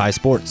on Mile High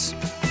Sports.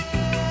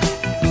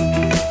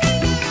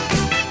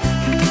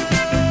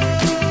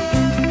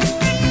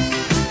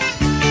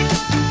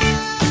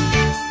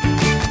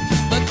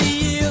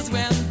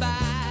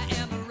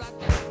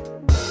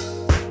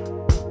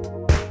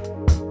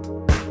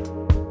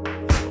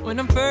 When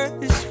I'm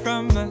furthest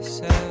from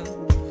myself,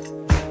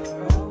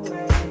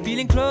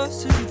 feeling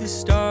closer to the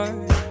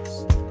stars.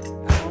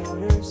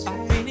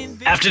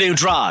 Afternoon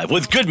Drive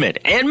with Goodman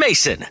and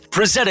Mason,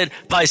 presented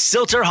by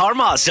Silter Har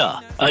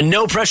Mazda. A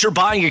no-pressure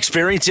buying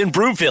experience in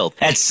Broomfield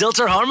at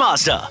Silter Har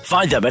Mazda.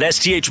 Find them at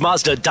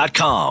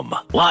sthmazda.com.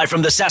 Live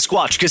from the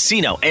Sasquatch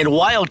Casino and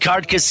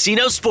Wildcard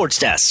Casino Sports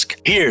Desk,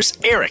 here's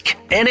Eric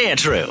and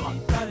Andrew.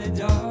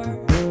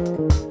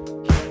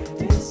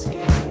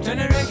 Trying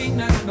to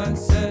recognize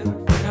myself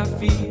when I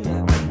feel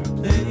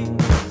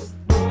replaced.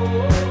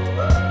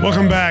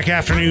 Welcome back,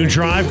 Afternoon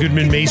Drive.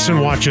 Goodman Mason.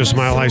 Watch us,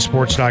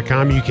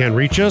 milehighsports.com. You can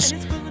reach us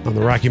on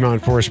the Rocky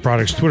Mountain Forest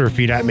Products Twitter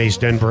feed at Mace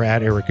Denver,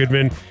 at Eric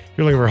Goodman. If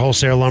you're looking for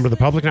wholesale lumber to the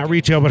public, not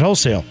retail, but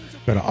wholesale,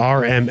 go to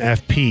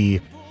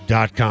rmfp.com.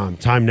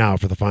 Time now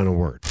for the final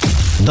word.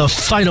 The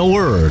final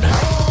word.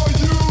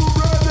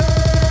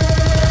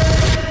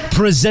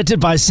 Presented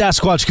by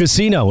Sasquatch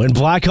Casino in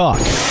Black Hawk.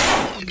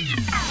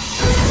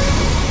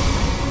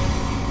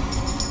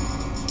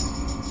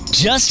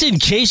 Just in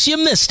case you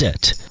missed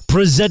it.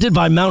 Presented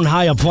by Mountain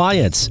High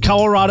Appliance,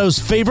 Colorado's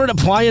favorite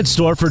appliance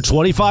store for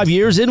 25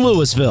 years in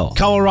Louisville,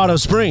 Colorado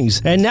Springs,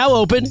 and now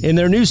open in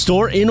their new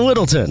store in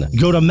Littleton.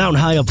 Go to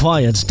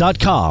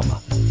mountainhighappliance.com.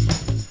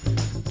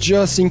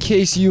 Just in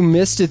case you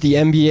missed it, the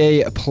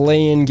NBA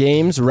play-in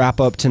games wrap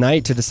up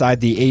tonight to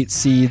decide the 8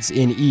 seeds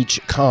in each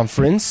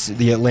conference.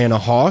 The Atlanta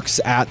Hawks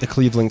at the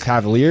Cleveland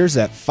Cavaliers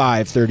at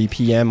 5:30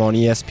 p.m. on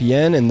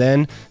ESPN, and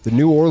then the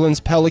New Orleans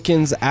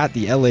Pelicans at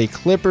the LA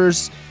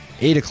Clippers,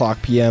 8 o'clock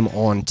p.m.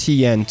 on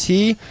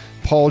TNT.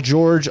 Paul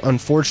George,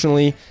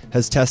 unfortunately,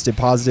 has tested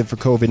positive for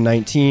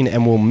COVID-19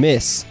 and will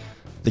miss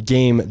the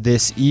game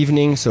this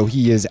evening, so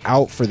he is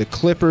out for the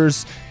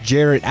Clippers.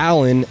 Jarrett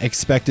Allen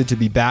expected to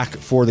be back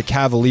for the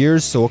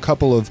Cavaliers, so a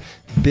couple of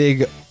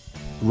big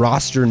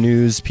roster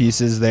news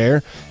pieces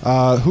there.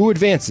 Who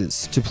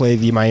advances to play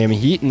the Miami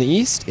Heat in the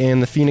East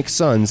and the Phoenix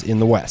Suns in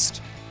the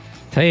West?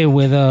 Tell you,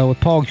 with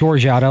Paul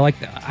George out, I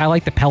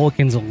like the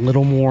Pelicans a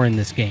little more in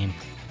this game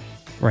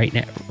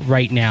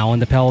right now,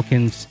 and the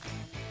Pelicans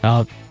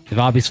have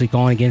obviously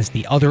gone against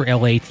the other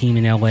LA team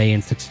in LA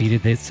and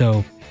succeeded.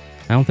 So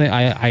I don't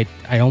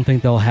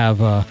think they'll have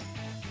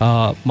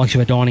much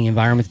of a daunting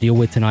environment to deal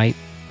with tonight.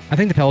 I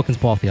think the Pelicans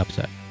pull off the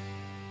upset.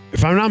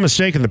 If I'm not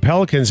mistaken, the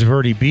Pelicans have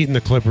already beaten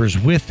the Clippers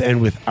with and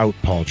without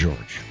Paul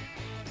George.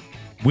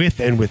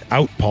 With and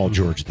without Paul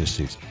George this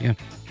season. Yeah.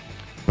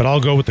 But I'll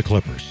go with the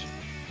Clippers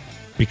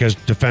because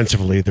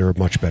defensively they're a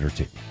much better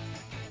team.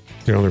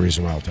 The only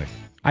reason why I'll take it.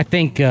 I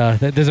think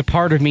there's a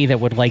part of me that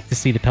would like to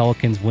see the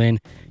Pelicans win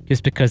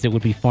just because it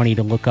would be funny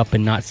to look up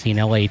and not see an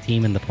LA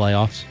team in the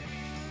playoffs.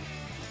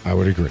 I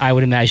would agree. I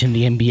would imagine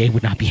the NBA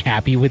would not be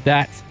happy with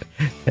that.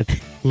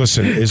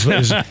 Listen, as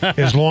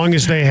long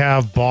as they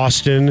have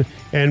Boston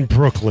and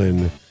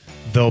Brooklyn,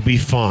 they'll be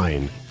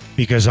fine.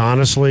 Because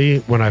honestly,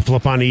 when I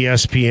flip on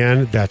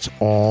ESPN, that's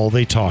all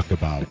they talk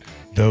about.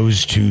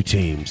 Those two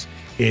teams.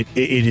 It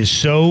is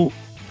so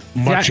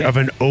much of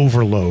an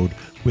overload.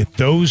 With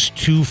those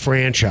two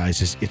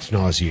franchises, it's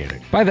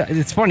nauseating.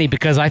 It's funny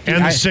because I think...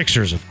 And the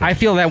Sixers, of course. I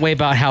feel that way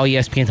about how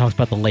ESPN talks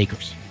about the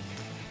Lakers.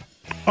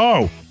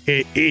 Oh,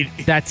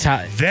 that's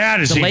how... That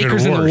is the even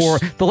Lakers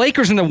worse. And the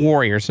Lakers and the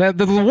Warriors.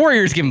 The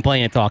Warriors give them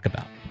plenty to talk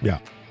about. Yeah.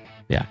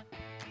 Yeah.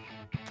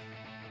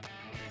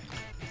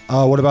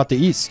 What about the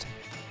East?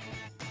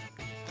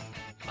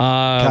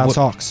 Cavs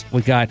Hawks.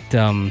 We got...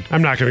 I'm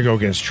not going to go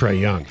against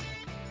Trae Young.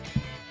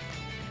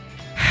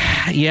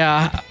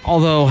 Yeah,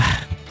 although...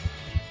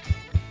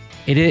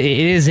 It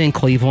is in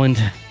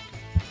Cleveland,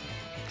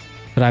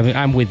 but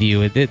I'm with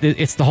you.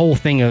 It's the whole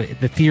thing of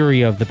the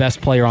theory of the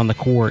best player on the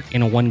court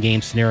in a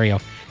one-game scenario.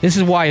 This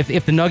is why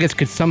if the Nuggets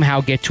could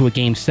somehow get to a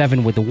Game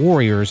 7 with the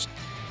Warriors,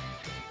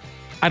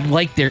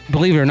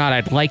 believe it or not,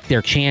 I'd like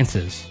their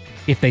chances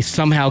if they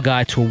somehow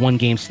got to a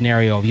one-game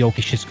scenario of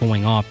Jokic just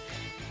going off.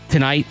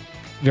 Tonight,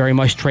 very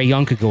much Trae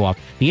Young could go off.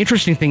 The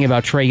interesting thing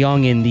about Trae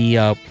Young in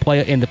the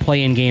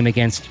play-in game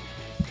against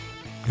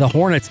the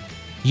Hornets,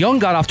 Young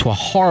got off to a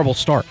horrible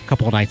start a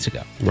couple of nights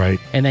ago. Right.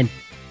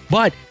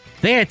 But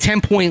they had a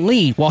 10-point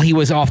lead while he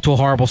was off to a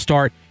horrible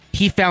start.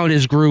 He found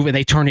his groove, and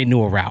they turned it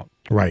into a rout.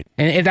 Right.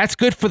 And that's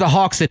good for the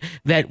Hawks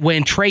that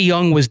when Trae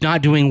Young was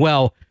not doing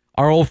well,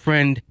 our old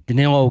friend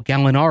Danilo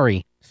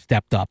Gallinari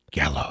stepped up.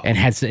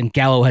 And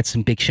Gallo had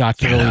some big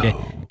shots early to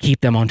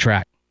keep them on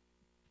track.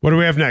 What do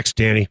we have next,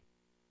 Danny?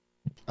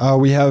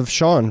 We have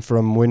Sean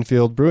from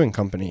Winfield Brewing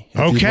Company.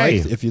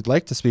 If you'd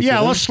like to speak. Yeah,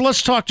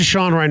 let's talk to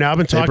Sean right now. I've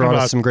been talking about... They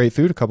brought us some great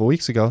food a couple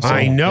weeks ago. So.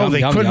 I know.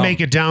 They couldn't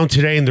make it down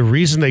today, and the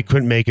reason they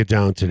couldn't make it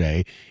down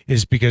today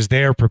is because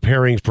they are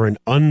preparing for an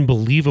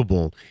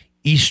unbelievable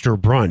Easter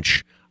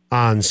brunch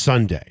on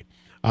Sunday.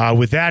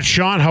 With that,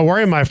 Sean, how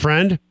are you, my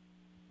friend?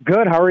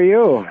 Good. How are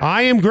you?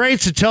 I am great.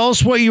 So tell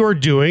us what you are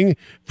doing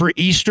for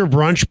Easter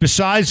brunch,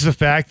 besides the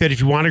fact that if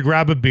you want to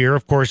grab a beer,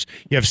 of course,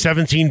 you have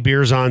 17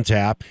 beers on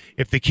tap.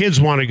 If the kids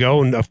want to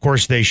go, and of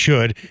course they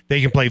should, they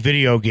can play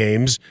video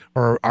games,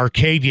 or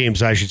arcade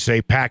games, I should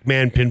say,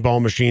 Pac-Man,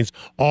 pinball machines,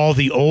 all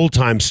the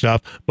old-time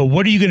stuff. But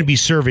what are you going to be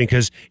serving?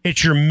 Because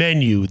it's your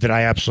menu that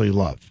I absolutely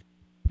love.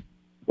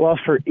 Well,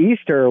 for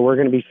Easter, we're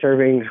going to be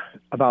serving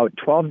about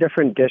 12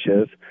 different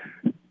dishes.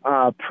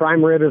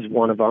 Prime rib is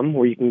one of them,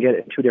 where you can get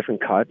it in 2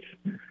 different cuts,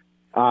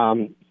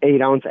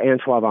 8 ounce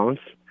and 12 ounce.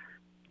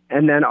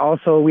 And then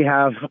also we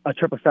have a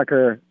triple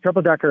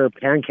decker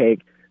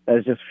pancake that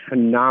is just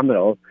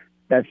phenomenal.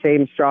 That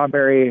same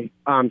strawberry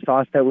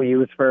sauce that we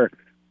use for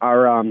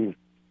our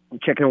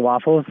chicken and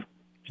waffles,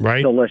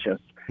 right?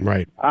 Delicious,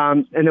 right?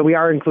 And then we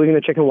are including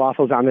the chicken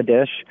waffles on the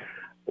dish.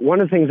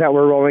 One of the things that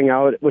we're rolling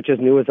out, which is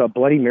new, is a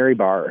Bloody Mary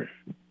bar.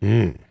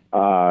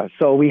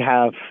 So we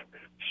have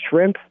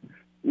shrimp,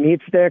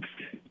 meat sticks,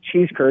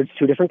 cheese curds,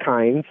 2 different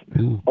kinds,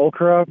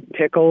 okra,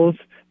 pickles,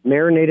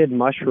 marinated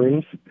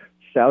mushrooms,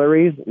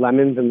 celeries,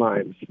 lemons, and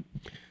limes.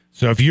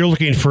 So if you're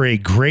looking for a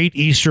great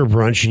Easter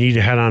brunch, you need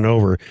to head on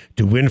over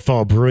to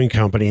Windfall Brewing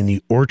Company in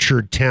the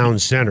Orchard Town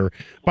Center.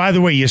 By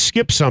the way, you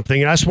skipped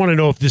something. I just want to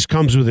know if this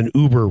comes with an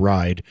Uber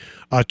ride.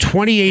 A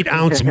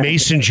 28-ounce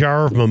mason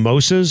jar of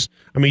mimosas.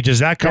 I mean, does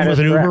that come with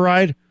an Uber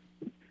ride?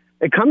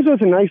 It comes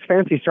with a nice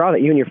fancy straw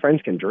that you and your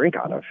friends can drink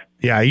out of.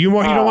 Yeah, you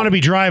don't want to be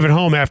driving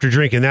home after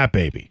drinking that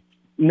baby.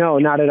 No,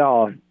 not at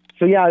all.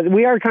 So yeah,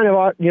 we are kind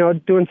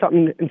of doing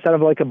something instead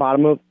of like a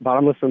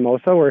bottomless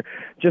mimosa. We're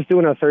just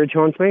doing a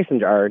 32-ounce mason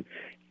jar.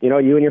 You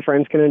and your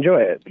friends can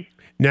enjoy it.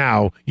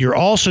 Now, you're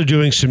also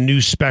doing some new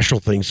special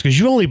things because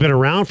you've only been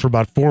around for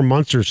about 4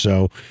 months or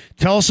so.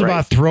 Tell us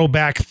about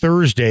Throwback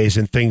Thursdays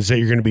and things that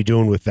you're going to be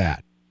doing with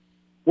that.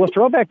 Well,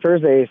 Throwback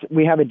Thursdays,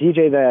 we have a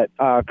DJ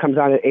that comes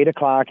on at 8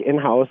 o'clock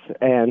in-house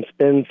and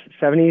spins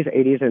 70s,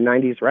 80s, and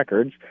 90s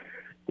records.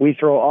 We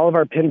throw all of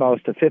our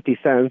pinballs to 50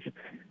 cents,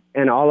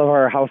 and all of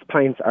our house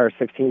pints are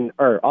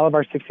all of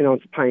our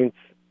 16-ounce pints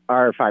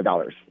are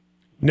 $5.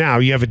 Now,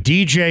 you have a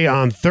DJ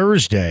on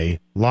Thursday,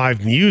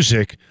 live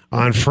music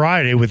on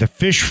Friday with a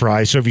fish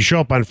fry. So if you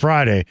show up on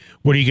Friday,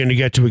 what are you going to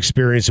get to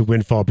experience at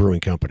Windfall Brewing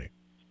Company?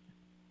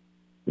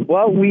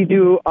 Well, we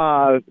do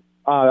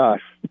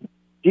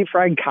deep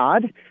fried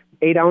cod,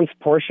 8-ounce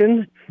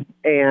portion,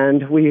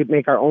 and we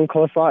make our own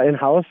coleslaw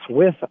in-house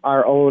with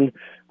our own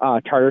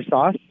tartar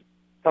sauce.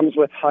 Comes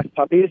with hush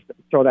puppies,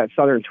 throw that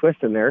southern twist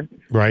in there.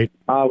 Right.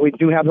 We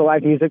do have the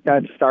live music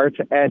that starts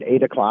at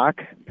 8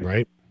 o'clock.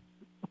 Right.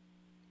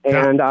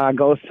 And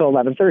goes till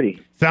 11:30.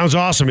 Sounds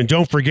awesome. And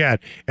don't forget,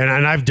 and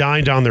I've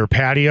dined on their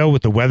patio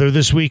with the weather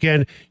this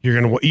weekend.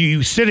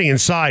 You sitting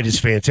inside is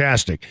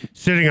fantastic.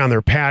 Sitting on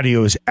their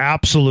patio is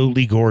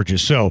absolutely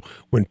gorgeous. So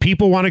when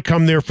people want to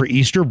come there for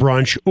Easter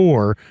brunch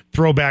or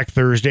Throwback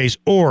Thursdays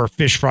or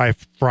Fish Fry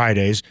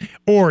Fridays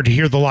or to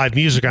hear the live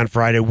music on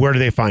Friday, where do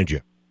they find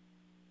you?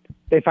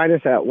 They find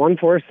us at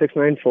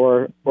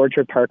 14694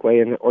 Orchard Parkway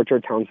in the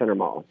Orchard Town Center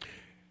Mall.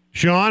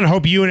 Sean,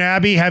 hope you and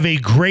Abby have a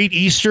great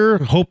Easter.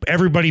 Hope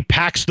everybody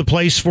packs the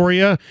place for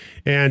you.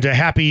 And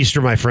happy Easter,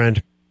 my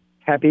friend.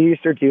 Happy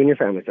Easter to you and your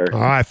family, sir.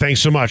 All right.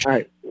 Thanks so much. All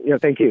right.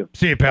 Thank you.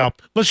 See you, pal.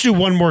 Let's do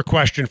one more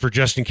question for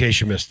just in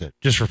case you missed it,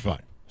 just for fun.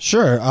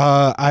 Sure.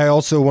 I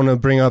also want to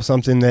bring up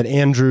something that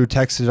Andrew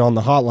texted on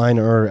the hotline,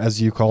 or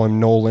as you call him,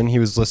 Nolan. He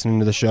was listening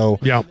to the show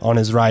on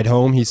his ride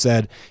home. He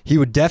said he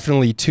would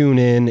definitely tune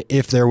in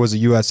if there was a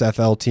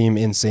USFL team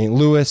in St.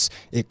 Louis.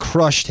 It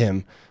crushed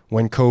him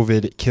when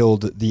COVID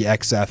killed the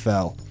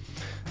XFL.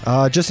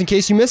 Just in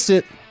case you missed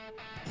it,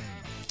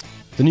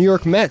 the New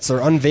York Mets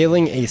are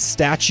unveiling a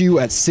statue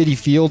at Citi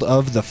Field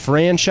of the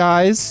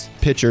franchise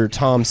pitcher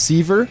Tom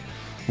Seaver.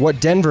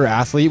 What Denver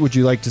athlete would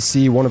you like to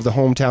see one of the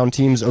hometown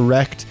teams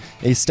erect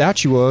a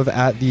statue of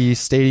at the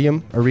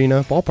Stadium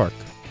Arena ballpark?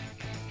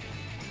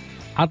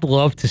 I'd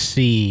love to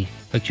see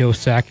a Joe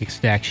Sakic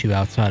statue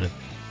outside of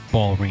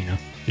Ball Arena.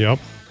 Yep.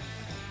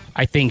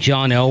 I think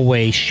John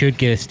Elway should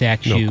get a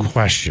statue. No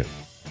question.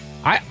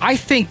 I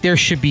think there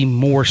should be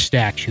more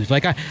statues.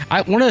 Like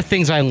one of the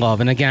things I love,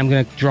 and again, I'm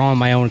going to draw on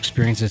my own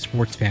experience as a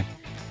sports fan.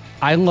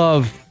 I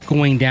love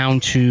going down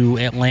to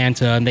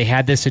Atlanta, and they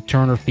had this at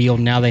Turner Field.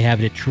 Now they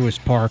have it at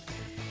Truist Park.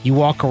 You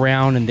walk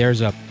around, and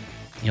there's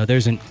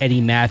an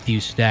Eddie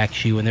Matthews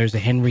statue, and there's a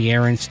Henry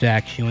Aaron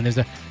statue, and there's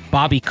a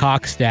Bobby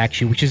Cox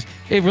statue, which is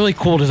a really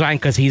cool design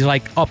because he's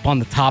like up on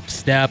the top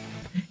step,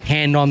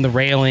 hand on the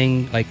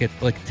railing, like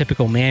a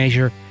typical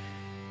manager.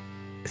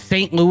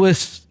 St.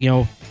 Louis,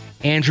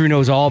 Andrew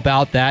knows all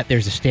about that.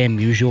 There's a Stan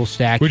Musial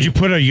statue. Would you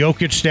put a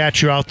Jokic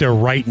statue out there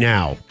right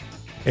now?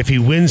 If he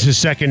wins his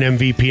second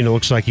MVP, and it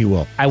looks like he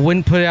will. I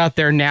wouldn't put it out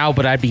there now,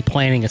 but I'd be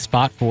planning a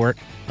spot for it.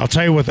 I'll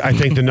tell you what I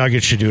think the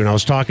Nuggets should do, and I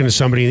was talking to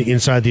somebody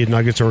inside the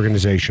Nuggets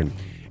organization.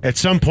 At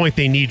some point,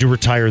 they need to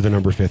retire the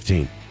number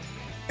 15,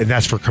 and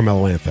that's for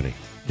Carmelo Anthony.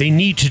 They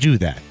need to do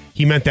that.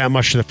 He meant that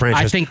much to the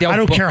franchise. I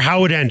don't care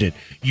how it ended.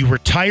 You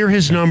retire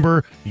his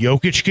number,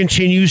 Jokic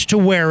continues to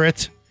wear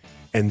it,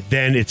 and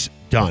then it's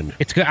done.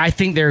 It's good. I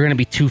think there are going to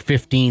be 2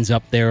 15s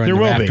up there in the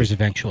Raptors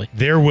eventually.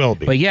 There will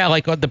be. But yeah,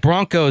 like the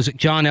Broncos,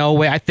 John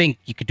Elway, I think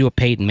you could do a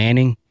Peyton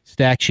Manning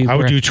statue. I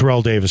would do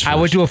Terrell Davis first. I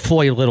would do a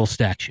Floyd Little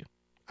statue.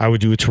 I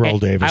would do a Terrell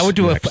Davis. I would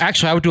do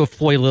a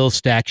Floyd Little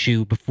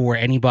statue before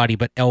anybody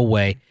but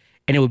Elway,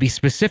 and it would be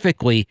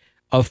specifically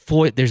of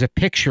Floyd. There's a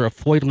picture of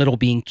Floyd Little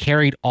being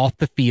carried off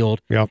the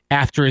field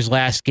after his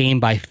last game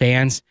by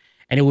fans,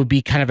 and it would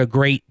be kind of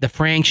the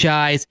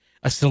franchise,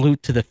 a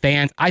salute to the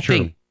fans. I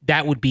think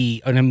that would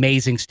be an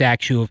amazing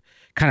statue of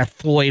kind of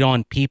Floyd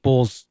on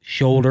people's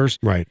shoulders.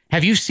 Right.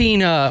 Have you seen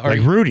like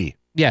Rudy?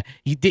 Yeah,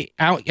 you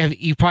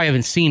probably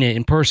haven't seen it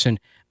in person,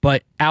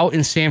 but out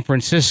in San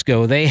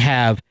Francisco, they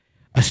have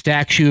a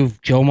statue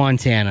of Joe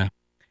Montana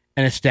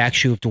and a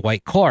statue of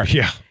Dwight Clark.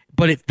 Yeah.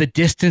 But it's the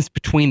distance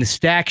between the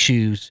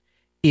statues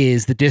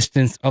is the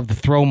distance of the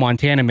throw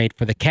Montana made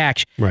for the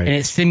catch, and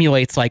it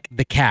simulates like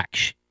the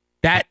catch.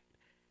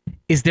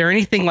 Is there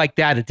anything like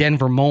that, a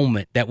Denver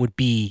moment that would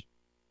be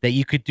that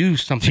you could do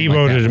something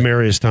Tebow like that? to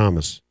Demaryius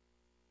Thomas.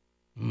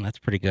 That's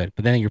pretty good.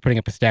 But then you're putting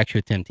up a statue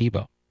of Tim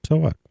Tebow. So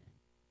what?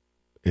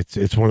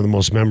 It's one of the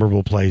most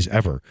memorable plays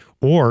ever.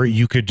 Or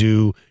you could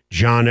do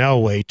John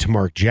Elway to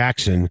Mark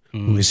Jackson,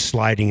 who is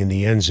sliding in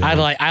the end zone. I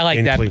like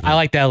that. Cleveland. I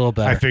like that a little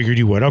better. I figured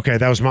you would. Okay,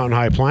 that was Mountain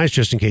High Appliance,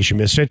 just in case you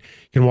missed it.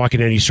 You can walk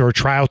in any store,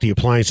 try out the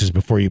appliances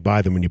before you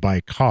buy them. When you buy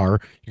a car,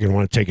 you're going to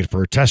want to take it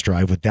for a test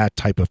drive with that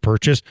type of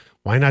purchase.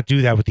 Why not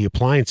do that with the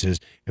appliances?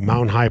 And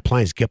Mountain High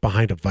Appliance, get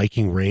behind a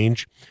Viking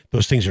range.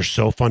 Those things are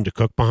so fun to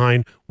cook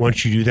behind.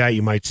 Once you do that,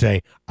 you might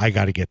say, I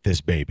got to get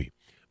this baby.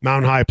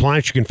 Mountain High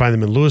Appliance, you can find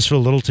them in Louisville,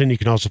 Littleton. You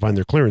can also find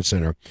their clearance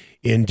center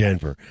in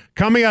Denver.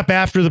 Coming up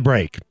after the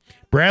break,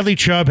 Bradley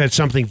Chubb had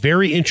something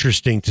very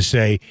interesting to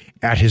say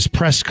at his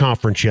press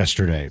conference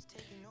yesterday.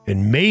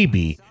 And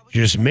maybe,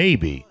 just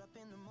maybe,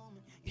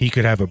 he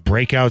could have a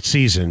breakout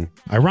season,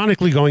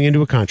 ironically going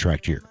into a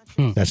contract year.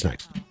 That's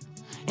next.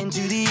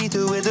 Into the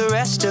ether with the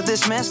rest of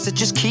this mess that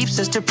just keeps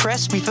us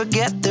depressed. We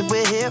forget that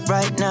we're here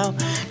right now,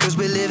 cause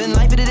we're living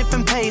life at a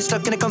different pace,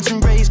 stuck in a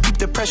constant race. Keep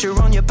the pressure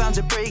on, you're bound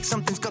to break.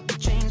 Something's got to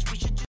change.